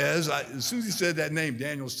Sanchez. As soon as he said that name,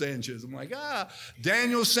 Daniel Sanchez, I'm like,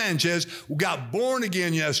 Daniel Sanchez got born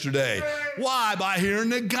again yesterday. Why? By hearing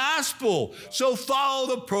the gospel. So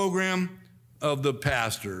follow the program of the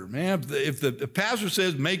pastor. Man, if the pastor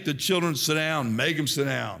says, make the children sit down, make them sit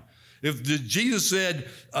down. If Jesus said,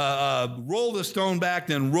 roll the stone back,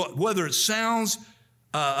 then whether it sounds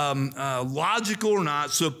logical or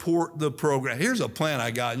not, support the program. Here's a plan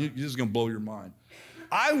I got. This is going to blow your mind.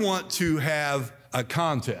 I want to have a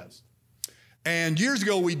contest. And years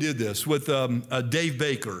ago, we did this with Dave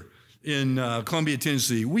Baker in Columbia,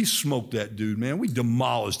 Tennessee. We smoked that dude, man. We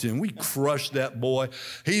demolished him. We crushed that boy.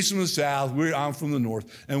 He's from the South. I'm from the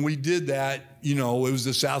North. And we did that. You know, it was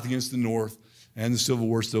the South against the North. And the Civil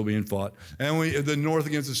War still being fought. And the North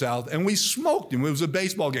against the South. And we smoked him. It was a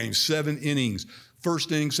baseball game, 7 innings.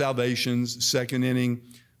 First inning, salvations. Second inning,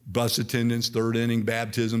 bus attendance. Third inning,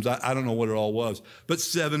 baptisms. I don't know what it all was. But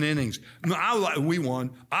 7 innings. We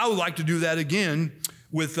won. I would like to do that again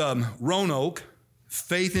with Roanoke,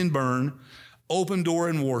 Faith in Bern, Open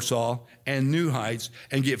Door in Warsaw, and New Heights,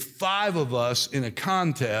 and get 5 of us in a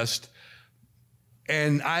contest.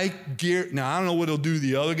 And now I don't know what it'll do to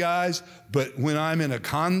the other guys, but when I'm in a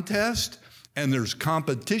contest and there's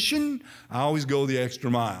competition, I always go the extra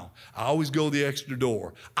mile. I always go the extra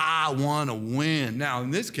door. I want to win. Now, in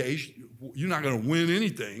this case, you're not going to win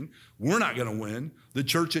anything. We're not going to win. The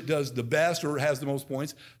church that does the best or has the most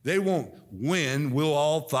points, they won't win. We'll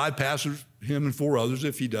all, 5 pastors, him and 4 others,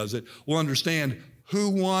 if he does it, will understand who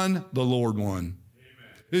won. The Lord won.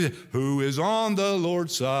 Amen. Who is on the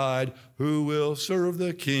Lord's side? Who will serve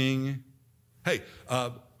the King? Hey,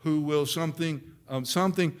 who will something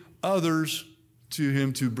others to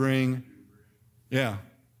him to bring? Yeah.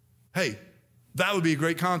 Hey, that would be a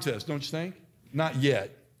great contest, don't you think? Not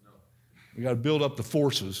yet. No. We got to build up the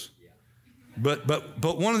forces. Yeah.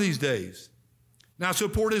 But one of these days. Now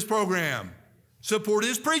support his program. Support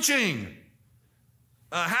his preaching.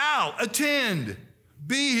 How? Attend.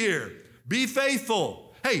 Be here. Be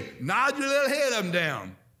faithful. Hey, nod your little head up and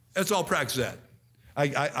down. Let's all practice that.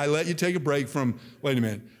 I let you take a break from, wait a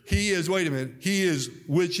minute. He is,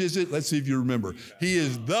 which is it? Let's see if you remember. He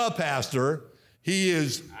is the pastor. He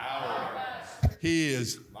is our pastor. He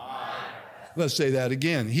is my pastor. Let's say that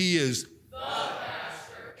again. He is the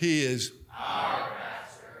pastor. He is our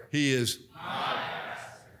pastor. He is my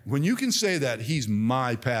pastor. When you can say that, he's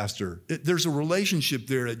my pastor, there's a relationship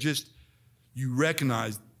there that just, you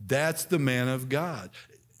recognize that's the man of God.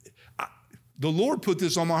 The Lord put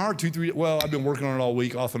this on my heart I've been working on it all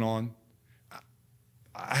week, off and on.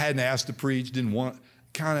 I hadn't asked to preach,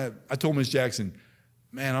 I told Miss Jackson,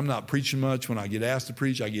 man, I'm not preaching much. When I get asked to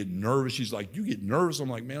preach, I get nervous. She's like, you get nervous? I'm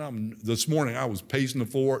like, man, this morning I was pacing the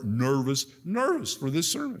floor, nervous for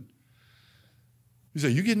this sermon. He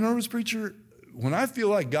said, you get nervous, preacher? When I feel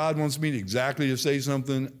like God wants me to say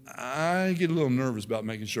something, I get a little nervous about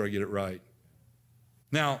making sure I get it right.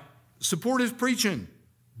 Now, support his preaching.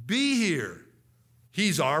 Be here.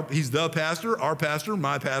 He's the pastor, our pastor,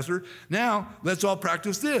 my pastor. Now, let's all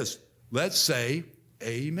practice this. Let's say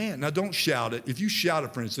amen. Now, don't shout it. If you shout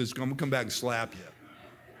it, Francisco, I'm going to come back and slap you.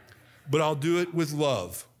 But I'll do it with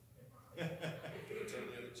love.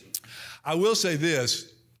 I will say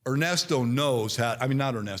this. Ernesto knows how,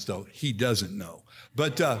 not Ernesto. He doesn't know.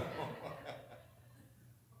 But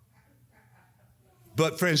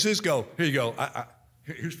Francisco, here you go.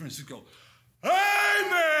 Here's Francisco.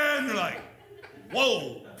 Amen! You're like,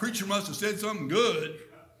 whoa, preacher must have said something good.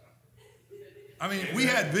 We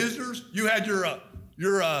had visitors. You had your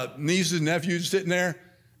nieces and nephews sitting there,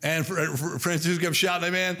 and Francisco kept shouting,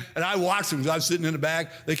 amen. And I watched them because I was sitting in the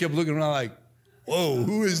back. They kept looking around like, whoa,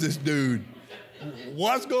 who is this dude?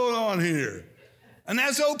 What's going on here? And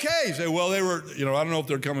that's okay. You say, well, they were, I don't know if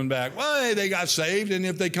they're coming back. Well, hey, they got saved, and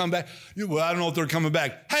if they come back, well, I don't know if they're coming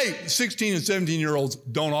back. Hey, 16 and 17-year-olds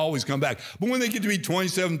don't always come back. But when they get to be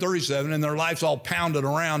 27, 37, and their life's all pounded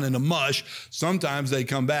around in the mush, sometimes they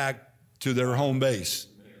come back to their home base.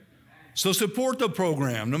 So support the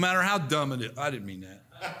program, no matter how dumb it is. I didn't mean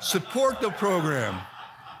that. Support the program.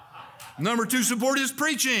 Number 2, support his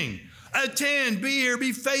preaching. Attend, be here,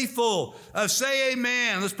 be faithful. Say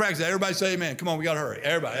amen. Let's practice that. Everybody say amen. Come on, we got to hurry.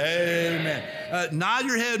 Everybody, amen. Nod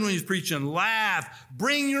your head when he's preaching. Laugh.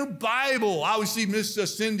 Bring your Bible. I always see Miss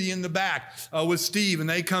Cindy in the back with Steve, and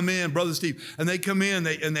they come in, Brother Steve, and they come in,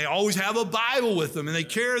 and they always have a Bible with them, and they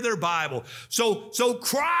carry their Bible. So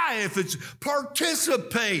cry if it's,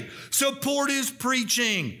 participate. Support his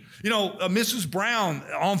preaching. You know, Mrs. Brown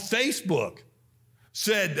on Facebook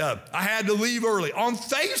said, I had to leave early. On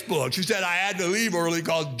Facebook, she said, I had to leave early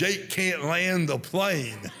because Jake can't land the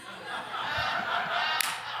plane.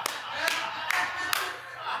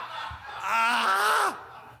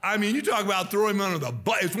 I mean, you talk about throwing him under the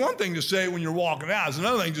bus. It's one thing to say it when you're walking out. It's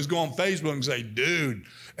another thing to just go on Facebook and say, dude.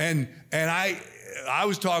 And I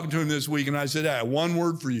was talking to him this week, and I said, I have one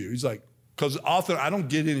word for you. He's like, because often I don't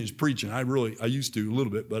get in his preaching. I used to a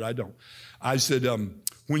little bit, but I don't. I said,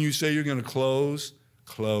 when you say you're going to close.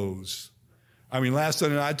 I mean, last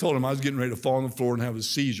Sunday I told him I was getting ready to fall on the floor and have a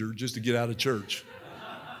seizure just to get out of church.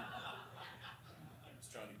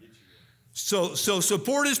 So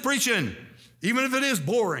support his preaching, even if it is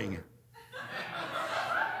boring.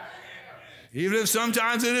 Even if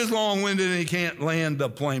sometimes it is long-winded and he can't land the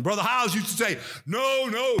plane. Brother Hyles used to say, no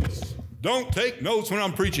notes. Don't take notes when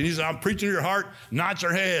I'm preaching. He said, I'm preaching to your heart, not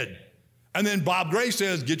your head. And then Bob Gray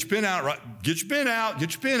says, get your pen out, right? Get your pen out,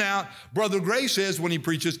 get your pen out. Brother Gray says when he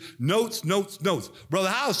preaches, notes, notes, notes. Brother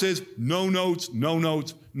Hyles says, no notes, no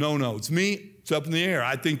notes, no notes. Me, it's up in the air.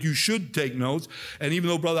 I think you should take notes. And even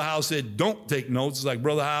though Brother Hyles said, don't take notes, it's like,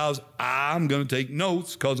 Brother Hyles, I'm going to take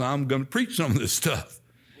notes because I'm going to preach some of this stuff.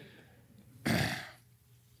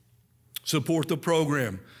 Support the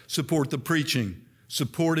program. Support the preaching.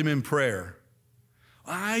 Support him in prayer.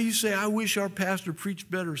 You say, I wish our pastor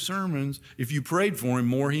preached better sermons. If you prayed for him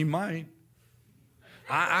more, he might.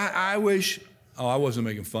 I wish, I wasn't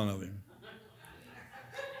making fun of him.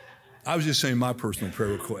 I was just saying my personal prayer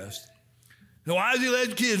request. So why does he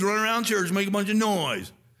let kids run around church and make a bunch of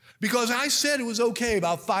noise? Because I said it was okay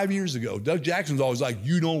about 5 years ago. Doug Jackson's always like,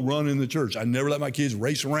 you don't run in the church. I never let my kids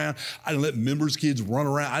race around. I didn't let members' kids run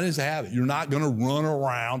around. I didn't have it. You're not going to run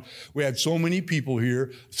around. We have so many people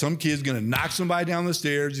here. Some kid's going to knock somebody down the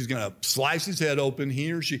stairs. He's going to slice his head open,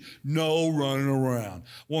 he or she. No running around.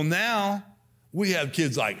 Well, now we have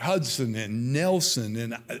kids like Hudson and Nelson,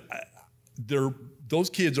 and those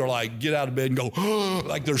kids are like, get out of bed and go,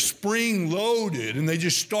 like they're spring loaded, and they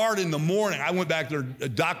just start in the morning. I went back there,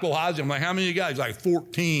 Doc Bohazi, I'm like, how many of you guys? Like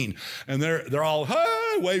 14. And they're all,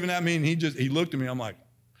 hey, waving at me, and he looked at me,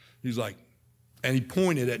 he's like, and he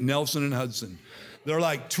pointed at Nelson and Hudson. They're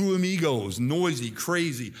like two amigos, noisy,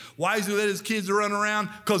 crazy. Why does he let his kids run around?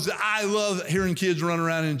 Because I love hearing kids run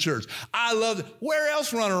around in church. I love it. Where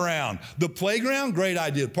else run around? The playground? Great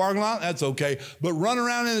idea. Parking lot? That's okay. But run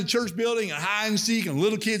around in the church building and hide and seek and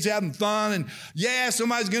little kids having fun. And yeah,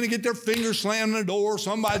 somebody's going to get their finger slammed in the door.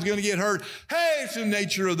 Somebody's going to get hurt. Hey, it's the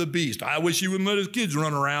nature of the beast. I wish he wouldn't let his kids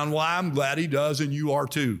run around. Well, I'm glad he does, and you are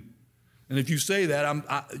too. And if you say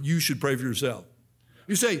that, you should pray for yourself.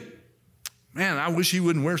 You say, man, I wish he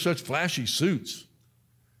wouldn't wear such flashy suits.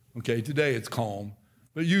 Okay, today it's calm,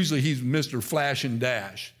 but usually he's Mr. Flash and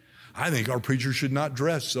Dash. I think our preacher should not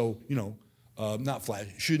dress so, not flash,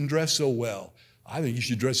 shouldn't dress so well. I think he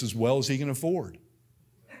should dress as well as he can afford.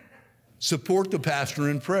 Support the pastor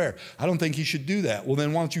in prayer. I don't think he should do that. Well,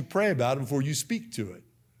 then why don't you pray about it before you speak to it?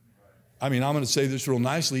 I mean, I'm going to say this real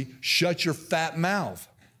nicely. Shut your fat mouth.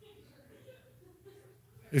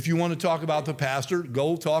 If you want to talk about the pastor,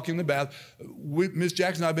 go talk in the bath. Miss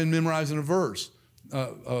Jackson and I have been memorizing a verse.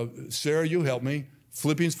 Sarah, you help me.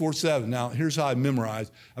 Philippians 4:7. Now, here's how I memorize.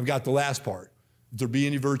 I've got the last part. If there be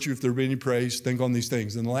any virtue, if there be any praise, think on these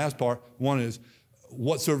things. And the last part, one is,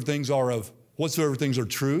 whatsoever things are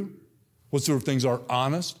true, whatsoever things are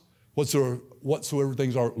honest, whatsoever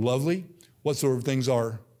things are lovely, whatsoever things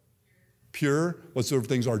are pure, whatsoever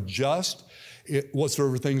things are just,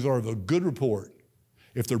 whatsoever things are of a good report.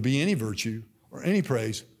 If there be any virtue or any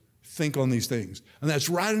praise, think on these things. And that's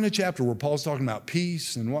right in the chapter where Paul's talking about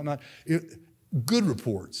peace and whatnot. Good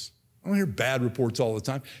reports. I don't hear bad reports all the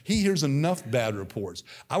time. He hears enough bad reports.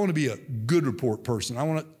 I want to be a good report person. I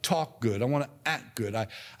want to talk good. I want to act good.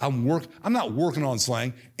 I'm not working on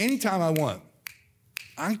slang. Anytime I want,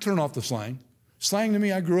 I can turn off the slang. Slang to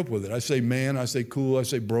me, I grew up with it. I say man, I say cool, I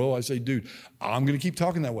say bro, I say dude. I'm going to keep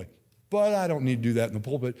talking that way. But I don't need to do that in the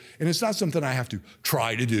pulpit. And it's not something I have to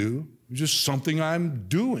try to do. It's just something I'm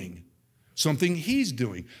doing, something he's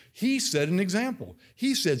doing. He set an example.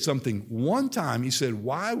 He said something one time. He said,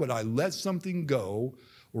 why would I let something go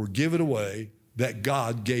or give it away that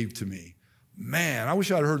God gave to me. Man, I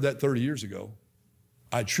wish I'd heard that 30 years ago.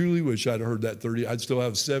 I truly wish I'd heard that 30. I'd still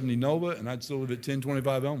have 70 Nova, and I'd still live at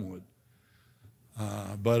 1025 Elmwood.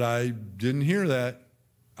 But I didn't hear that.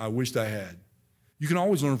 I wished I had. You can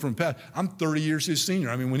always learn from past. I'm 30 years his senior.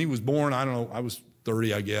 I mean, when he was born, I don't know, I was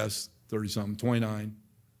 30, I guess, 30-something, 29.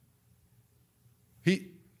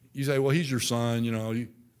 You say, well, he's your son, you know.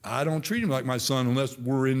 I don't treat him like my son unless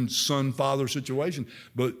we're in son-father situation.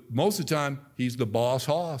 But most of the time, he's the boss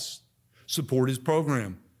hoss. Support his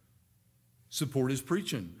program. Support his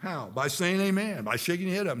preaching. How? By saying amen, by shaking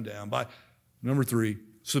your head up and down. Number 3,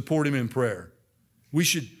 support him in prayer. We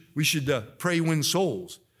should pray win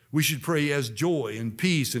souls. We should pray he has joy and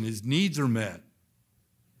peace and his needs are met.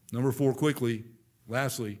 Number 4, quickly,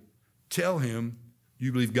 lastly, tell him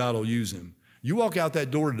you believe God will use him. You walk out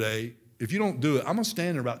that door today, if you don't do it, I'm going to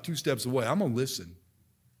stand there about 2 steps away. I'm going to listen.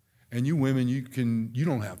 And you women, you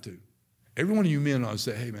don't have to. Every one of you men ought to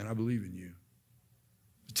say, hey, man, I believe in you.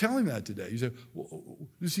 Tell him that today. You say, well,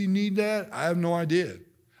 does he need that? I have no idea.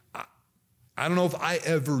 I don't know if I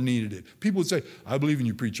ever needed it. People would say, I believe in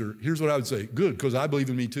you, preacher. Here's what I would say. Good, because I believe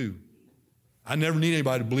in me too. I never need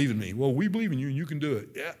anybody to believe in me. Well, we believe in you and you can do it.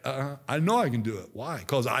 Yeah, I know I can do it. Why?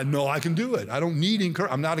 Because I know I can do it. I don't need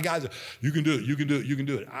encouragement. I'm not a guy that, you can do it, you can do it, you can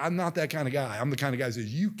do it. I'm not that kind of guy. I'm the kind of guy that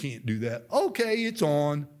says, you can't do that. Okay, it's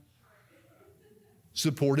on.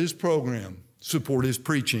 Support his program. Support his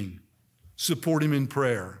preaching. Support him in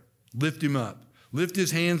prayer. Lift him up. Lift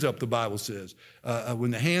his hands up, the Bible says.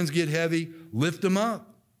 When the hands get heavy, lift them up.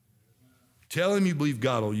 Tell him you believe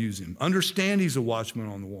God will use him. Understand he's a watchman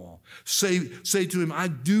on the wall. Say to him, I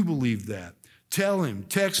do believe that. Tell him,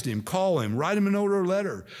 text him, call him, write him a note or a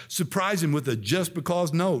letter. Surprise him with a just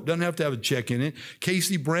because note. Doesn't have to have a check in it.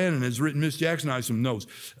 Casey Brandon has written Miss Jackson and I some notes.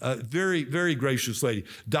 Very, very gracious lady.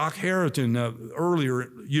 Doc Harrington, earlier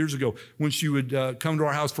years ago, when she would come to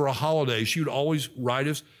our house for a holiday, she would always write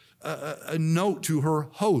us a note to her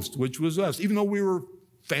host, which was us. Even though we were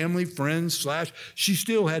family, friends, she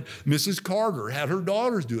still had, Mrs. Carter had her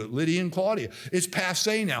daughters do it, Lydia and Claudia. It's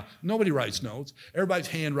passé now. Nobody writes notes. Everybody's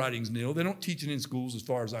handwriting's nil. They don't teach it in schools as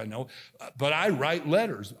far as I know. But I write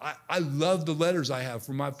letters. I love the letters I have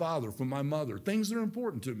from my father, from my mother, things that are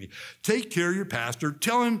important to me. Take care of your pastor.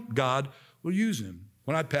 Tell him God will use him.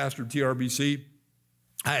 When I pastored TRBC,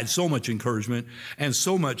 I had so much encouragement and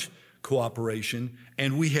so much cooperation,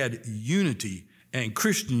 and we had unity and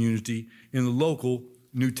Christian unity in the local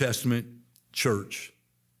New Testament church.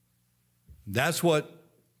 That's what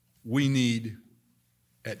we need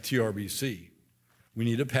at TRBC. We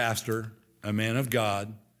need a pastor, a man of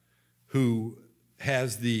God, who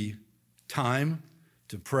has the time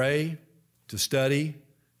to pray, to study,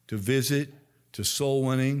 to visit, to soul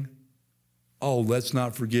winning. Oh, let's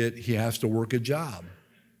not forget he has to work a job.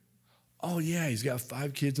 Oh, yeah, he's got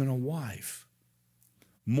 5 kids and a wife.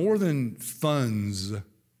 More than funds,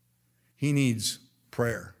 he needs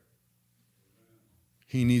prayer.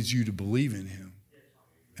 He needs you to believe in him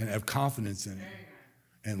and have confidence in him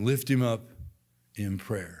and lift him up in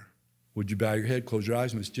prayer. Would you bow your head, close your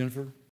eyes, Miss Jennifer?